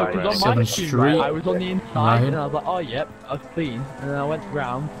 What happened? No, because on my 7th screen, Street. right, I was on the inside Ryan. and I was like, oh yep, I was clean. And then I went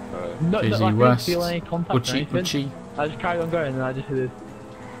round. No, Busy I didn't West. feel any contact or Uchi, anything. Uchi. I just carried on going and I just did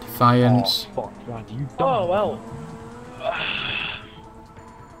Defiance. Oh, fuck, Ryan, you Oh well.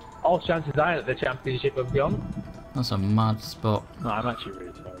 All chances are that the championship have gone. That's a mad spot. No, I'm actually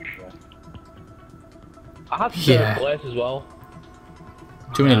really sorry. I had to Yeah. third place as well.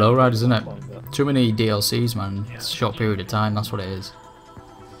 Too many lowriders, isn't it? Too many DLCs, man. It's a short period of time, that's what it is.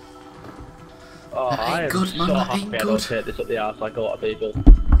 Oh, That ain't I am good, man, so that happy ain't I don't good. take this up the arse like a lot of people.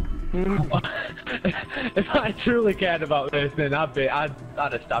 If I truly cared about this, then I'd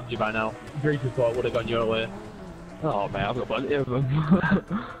have stabbed you by now. Grease report would have gone your way. Oh man, I've got plenty of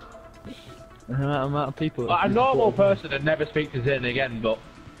them. The amount of people. Like, a normal person would never speak to Zane again, but.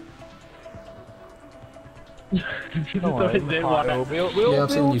 Don't worry, So Zane wanna- Yeah,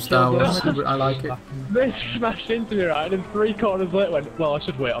 I've seen new Star Wars. I like it. They smashed into me, right, and 3 corners later went, well, I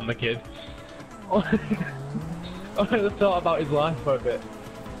should wait on the kid. I thought about his life for a bit.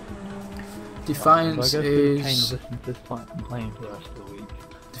 Defiance So I go through the pain of is... listening to this fight and playing for the rest of the week.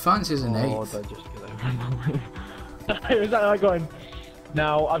 Defiance is an Or 8th. do I just get over it? It was like going,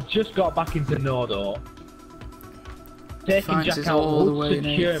 now, I've just got back into Nodo. Taking Defiance Jack is out all the would way in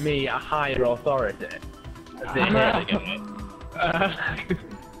secure 8th. me a higher authority.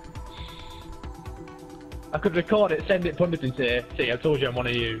 I could record it, send it pundit and say, see, I told you I'm one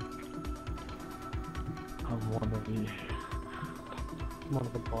of you. I'm one of you. One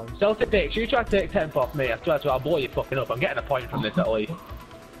of the boys. Celtic Dix, you try to take 10th off me, I swear to God, I'll blow you fucking up. I'm getting a point from this at least.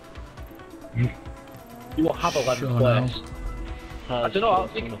 You will have 11th Sure place. I don't know,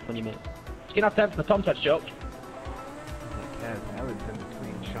 You can have 10th for the Tom Touch joke.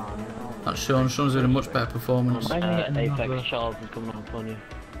 That's Sean. Sean's doing a much better performance. Apex Charles is coming up on you.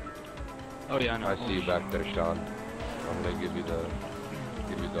 Oh yeah, I know. I see you back there, Sean. I'm gonna give you the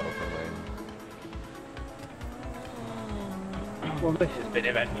upper lane. Well, this has been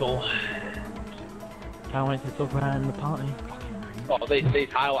eventful. Can't wait to talk about it in the party. Oh, these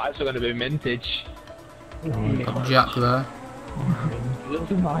highlights are going to be mintage. Got Jack there.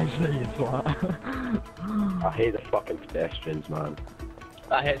 Listen nicely, it's what. I hate the fucking pedestrians, man.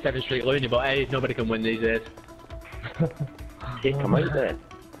 I hate 7th Street Looney, but hey, nobody can win these days. Hey, come out there.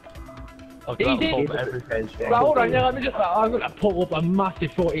 I'll He did. Right, hold on, yeah, let me just. I'm going to pull up a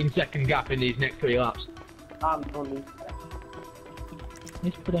massive 14-second gap in these next 3 laps.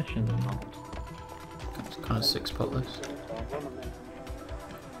 These pedestrians are not. It's kind of 6 spot this.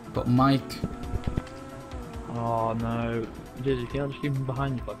 Got Mike. Oh no. JJ, can you just keep him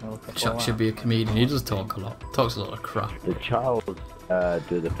behind you? Like, look Chuck should be a comedian. He does talk a lot. Talks a lot of crap. Did Charles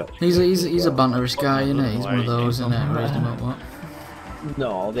do the pitch? He's a banterous guy, isn't he? He's one of those, isn't it? Raised him up, what?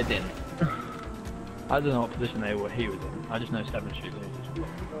 No, they didn't. I don't know what position he was in. I just know 7 shoot losers.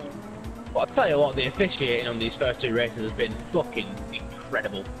 Well, I'll tell you what, the officiating on these first 2 races has been fucking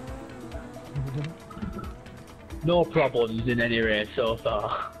incredible. No problems in any race so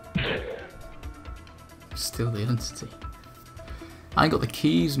far. Still the entity. I ain't got the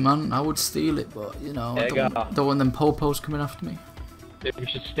keys, man. I would steal it, but you know, I don't want them popos coming after me. Maybe we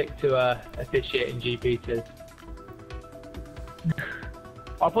should stick to officiating GP2.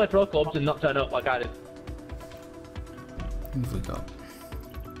 I'll play pro clubs and not turn up like I did. What have we got?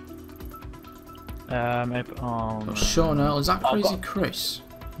 Oh, Sean Earl, is that Crazy Chris?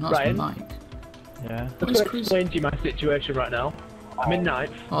 No, that's Ryan? Mike. Yeah. I'm going to explain to you my situation right now. I'm in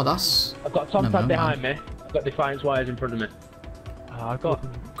 9th. Oh, that's... I've got Tom Tad behind me. I've got Defiance Wires in front of me. I've got...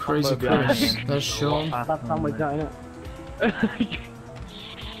 Crazy Chris. There's Sean. That's sandwich, isn't it?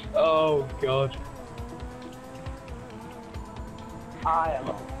 Oh, God. I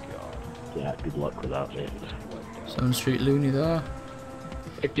am. Yeah, good luck with that, mate. 7th Street Looney there.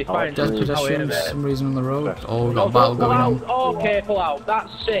 If Defiance Dead pedestrian for some reason on the road. Oh, we've got a battle going on. Okay, pull out. That's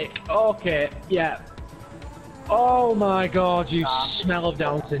sick. Okay, yeah. Oh my God, you smell of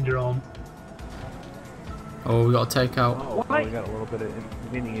Down syndrome. Oh, we got to take out. Oh, so we got a little bit of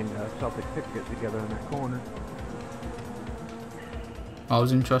Vinny and Celtic Pickett together in that corner. That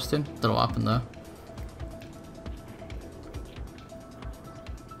was interesting. Don't know what happened there.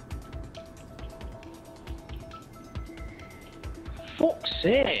 Fuck's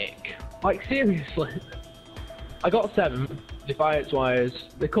sake. Like, seriously. I got 7th, Defiance Wires,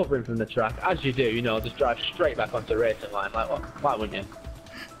 they're covering from the track. As you do, you know, just drive straight back onto the racing line. Like, what? Why wouldn't you?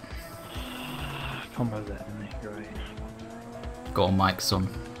 Come over there, right? Go on, Mike, son.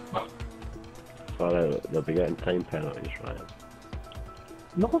 So they'll be getting time penalties, right?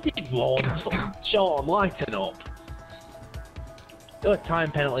 No, they won't. Sean, lighten up. The only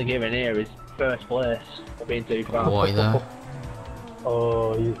time penalty given here is 1st place for being too fast. Boy there.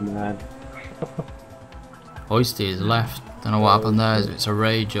 Oh, he's mad. Oyster is left. Don't know what happened there. If it's a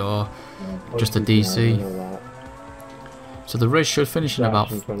rage or just a DC. So the race should finish in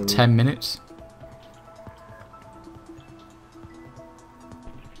about 10 minutes.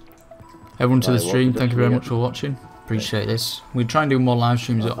 Everyone to the stream, thank you very much for watching. Appreciate this. We try and do more live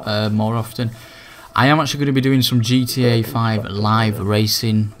streams more often. I am actually going to be doing some GTA 5 live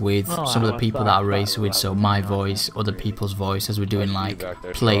racing with some of the people that I race with, so my voice, other people's voice, as we're doing like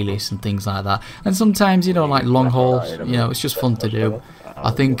playlists and things like that. And sometimes, you know, like long hauls, you know, it's just fun to do.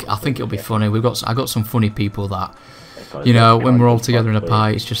 I think it'll be funny. I got some funny people that, you know, when we're all together in a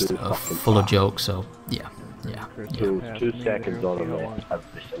pie, it's just full of jokes. So yeah. 2 seconds on them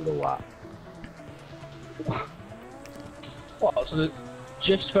every single lap. What? So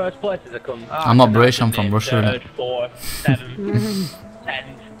just 1st places that come. I'm not British, I'm from Russia. 3rd, 4th, 7th,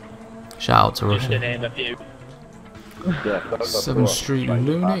 10th. Shout out to Just to Russia. name a few. 7th Street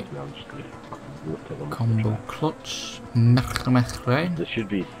Looney. Combo clutch. There should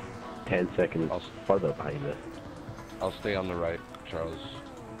be 10 seconds further behind it. I'll stay on the right, Charles.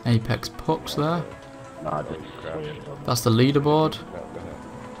 Apex pucks there. Nah, That's the leaderboard.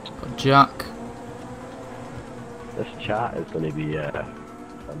 Got Jack. this chat is going to be after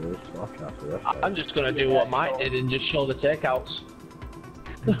this. I'm just going to do what Mike did and just show the takeouts.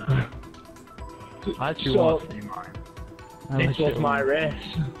 I actually want to see mine. This was my race.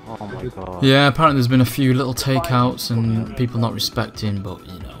 Oh my God. Yeah, apparently there's been a few little takeouts and people not respecting, but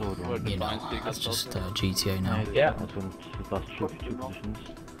you know, that's just GTA now. Yeah.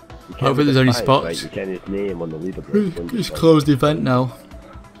 Hopefully there's any spots. You can his name on the leaderboard. Just closed the event now.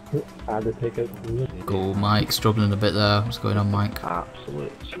 Add the ticket. Go, Mike, struggling a bit there. What's going on, Mike?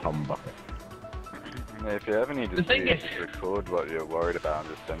 Absolute scum bucket. If you ever need to The thing is- record what you're worried about,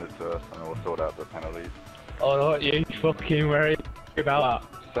 just send it to us and we'll sort out the penalties. Oh, don't you fucking worry about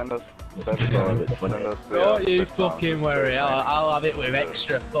that. Send us the Don't you fucking worry. I'll have it with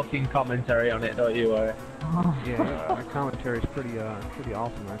extra fucking commentary on it. Don't you worry. Yeah, our commentary is pretty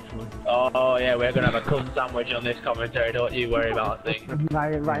awesome actually. Oh yeah, we're gonna have a cunt sandwich on this commentary. Don't you worry about it.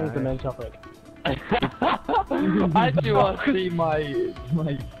 Ryan's the main topic. I do want to see my.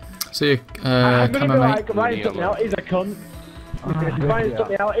 See you, I'm gonna be mate. like, Ryan took me out. He's a cunt. Ryan took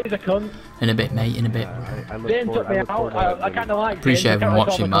me out. He's a cunt. In a bit, mate, in a bit. Dan took me out. I kind of like. Appreciate him. everyone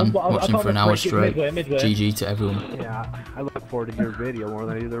watching, man. But I Watching thought for an I'd hour break it straight. midway. GG to everyone. Yeah, I look forward to your video more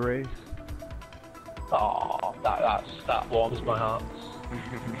than I do the race. Oh, that warms my heart.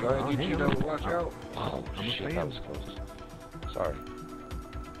 Watch out. I'm a fan. sorry.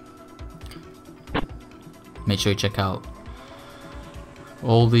 Make sure you check out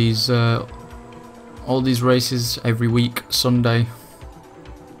all these races every week, Sunday.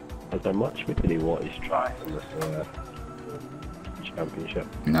 Is there much we really want to try in this championship?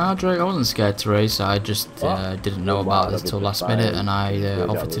 Nah, Drake, I wasn't scared to race. I just didn't know about it till last minute, and I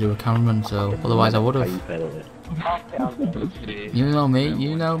offered to do a cameraman. So otherwise, I would have. You know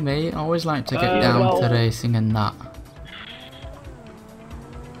me. I always like to get down to racing and that.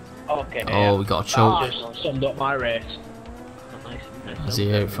 Okay. Oh, we got a choke. Just summed up my race. Is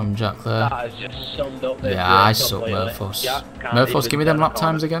he out from Jack there? That has just summed up this Yeah, I race suck, completely. Murphos. Jack can't Murphos, even give me them turn lap a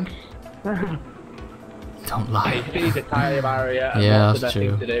corner. times again. Don't lie. He sees a tyre barrier. And Yeah, what's that's the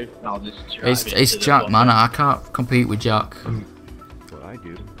best true. thing to do? I'll just drive It's into the Jack, front. man. I can't compete with Jack. That's what I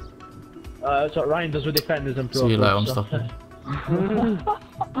do. That's what Ryan does with defenders and pro. See you later, I'm clubs, stopping.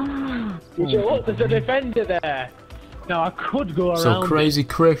 Look, there's a defender there. Now I could go around. So Crazy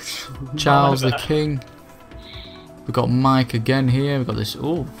Chris, Charles the King. We've got Mike again here. We've got this.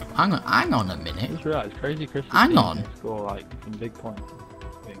 Oh, hang on a minute. That's right, it's Crazy Chris. Hang on. Score like some big points.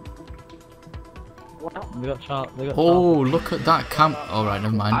 They got Charles. Oh, look at that camp. All right,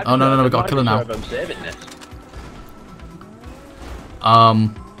 never mind. Oh no, we got a killer now.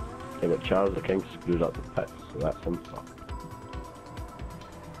 Yeah, but Charles the King screwed up the pits, so that's him fucked.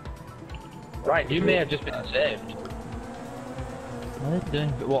 Right, you may have just been saved.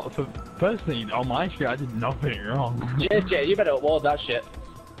 What? Personally, on my street, I did nothing wrong. JJ, you better upload that shit.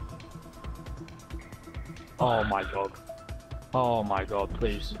 Oh my god. Oh my god,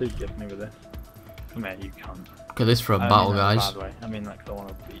 please gift me with this. Man, you can't. Look at this for a I battle, mean that in a guys. bad way. I mean, like, I want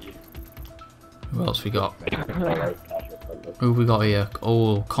to beat you. Who else we got? Who have we got here?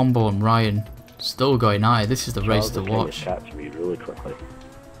 Oh, Combo and Ryan. Still going high. This is the race to watch. Catch me really quickly.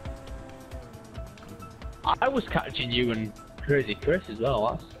 I was catching you and Crazy Chris as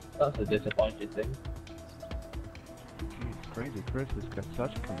well. That's a disappointing thing. Jeez, Crazy Chris has got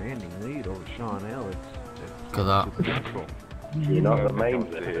such a commanding lead over Sean L. It's Look at that. supernatural. You're not the main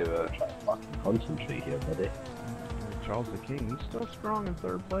to hear that. Concentrate here, buddy. Charles the King, he's still strong in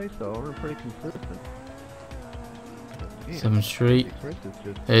third place though. We're pretty consistent. 7th Street. Chris is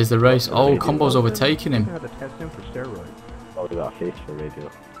just Here's the race. Oh, Combo's overtaking him. Had to test him for steroids. Oh, we got a face for radio.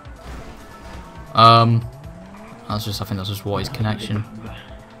 I think that's just what his connection.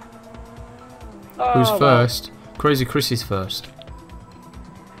 Oh, Who's first? Crazy Chris is first.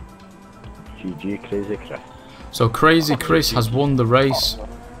 GG, Crazy Chris. So Crazy Chris has won the race.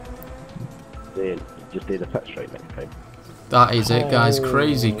 Then just do the pit straight next time. That is it, guys.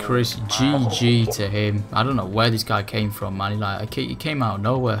 Crazy Chris, GG to him. I don't know where this guy came from, man. He came out of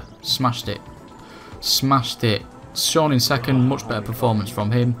nowhere. Smashed it. Sean in second, much better performance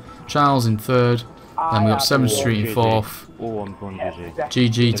from him. Charles in third. Then we got 7th Street in fourth.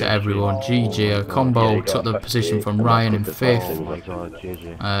 GG to everyone. GG. A Combo took the position from Ryan in fifth.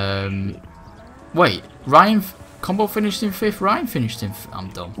 Wait, Combo finished in fifth. Ryan finished in. I'm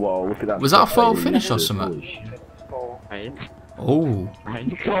done. Whoa, look at that. Was that a photo finish or something? Oh.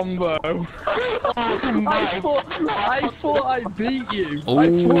 Combo. I thought I beat you.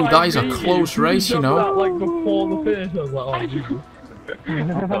 Oh, that is a close race, you know. Like before the finish, I was like, oh, Jesus.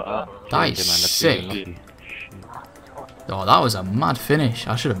 That is sick. Oh, that was a mad finish.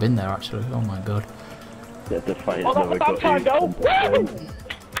 I should have been there actually. Oh my god. Defiance Oh, never that's got go!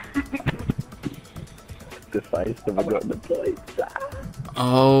 Defiance never got the points.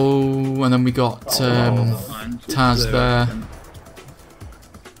 Oh, and then we got Taz there.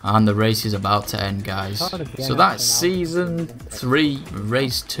 And the race is about to end, guys. So that's season 3,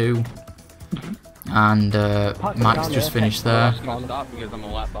 race 2. And Mike's just finished there. Because I'm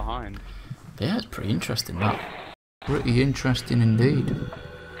a lap behind. Yeah, it's pretty interesting, that. Pretty interesting indeed.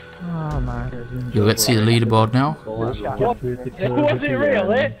 Oh man. You'll get to see the leaderboard now. Was it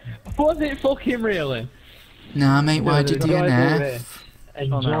really? Was it fucking really? Nah, mate, why'd you do that?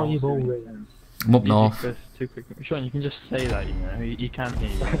 Enjoyable race. I'm up north. Chris, too quick. Sean, you can just say that, you know. You can't hear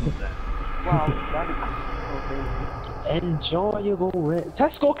you. Enjoyable race.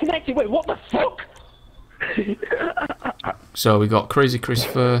 Tesco connected. Wait, what the fuck? So we got Crazy Chris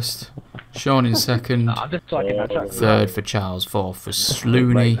first, Sean in second, third for Charles, fourth for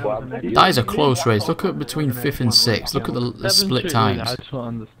Slooney. That is a close race. Look at between 5th and 6th. Look at the split times. I just don't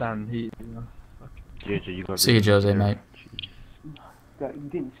understand. See you, Jose, mate. You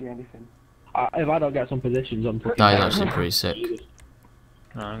didn't see anything. If I don't get some positions on... That is actually pretty sick.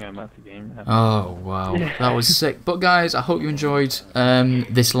 No, I'm going back to game now. Oh wow, that was sick. But guys, I hope you enjoyed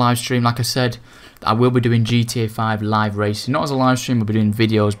this live stream. Like I said, I will be doing GTA 5 live racing, not as a live stream. We'll be doing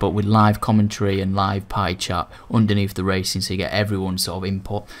videos, but with live commentary and live party chat underneath the racing, so you get everyone's sort of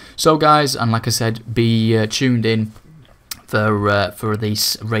input. So guys, and like I said, be tuned in for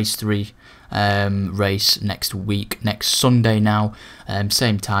this race 3 race next week, next Sunday now,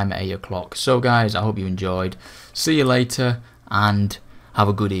 same time at 8 o'clock. So guys, I hope you enjoyed. See you later and have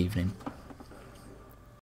a good evening.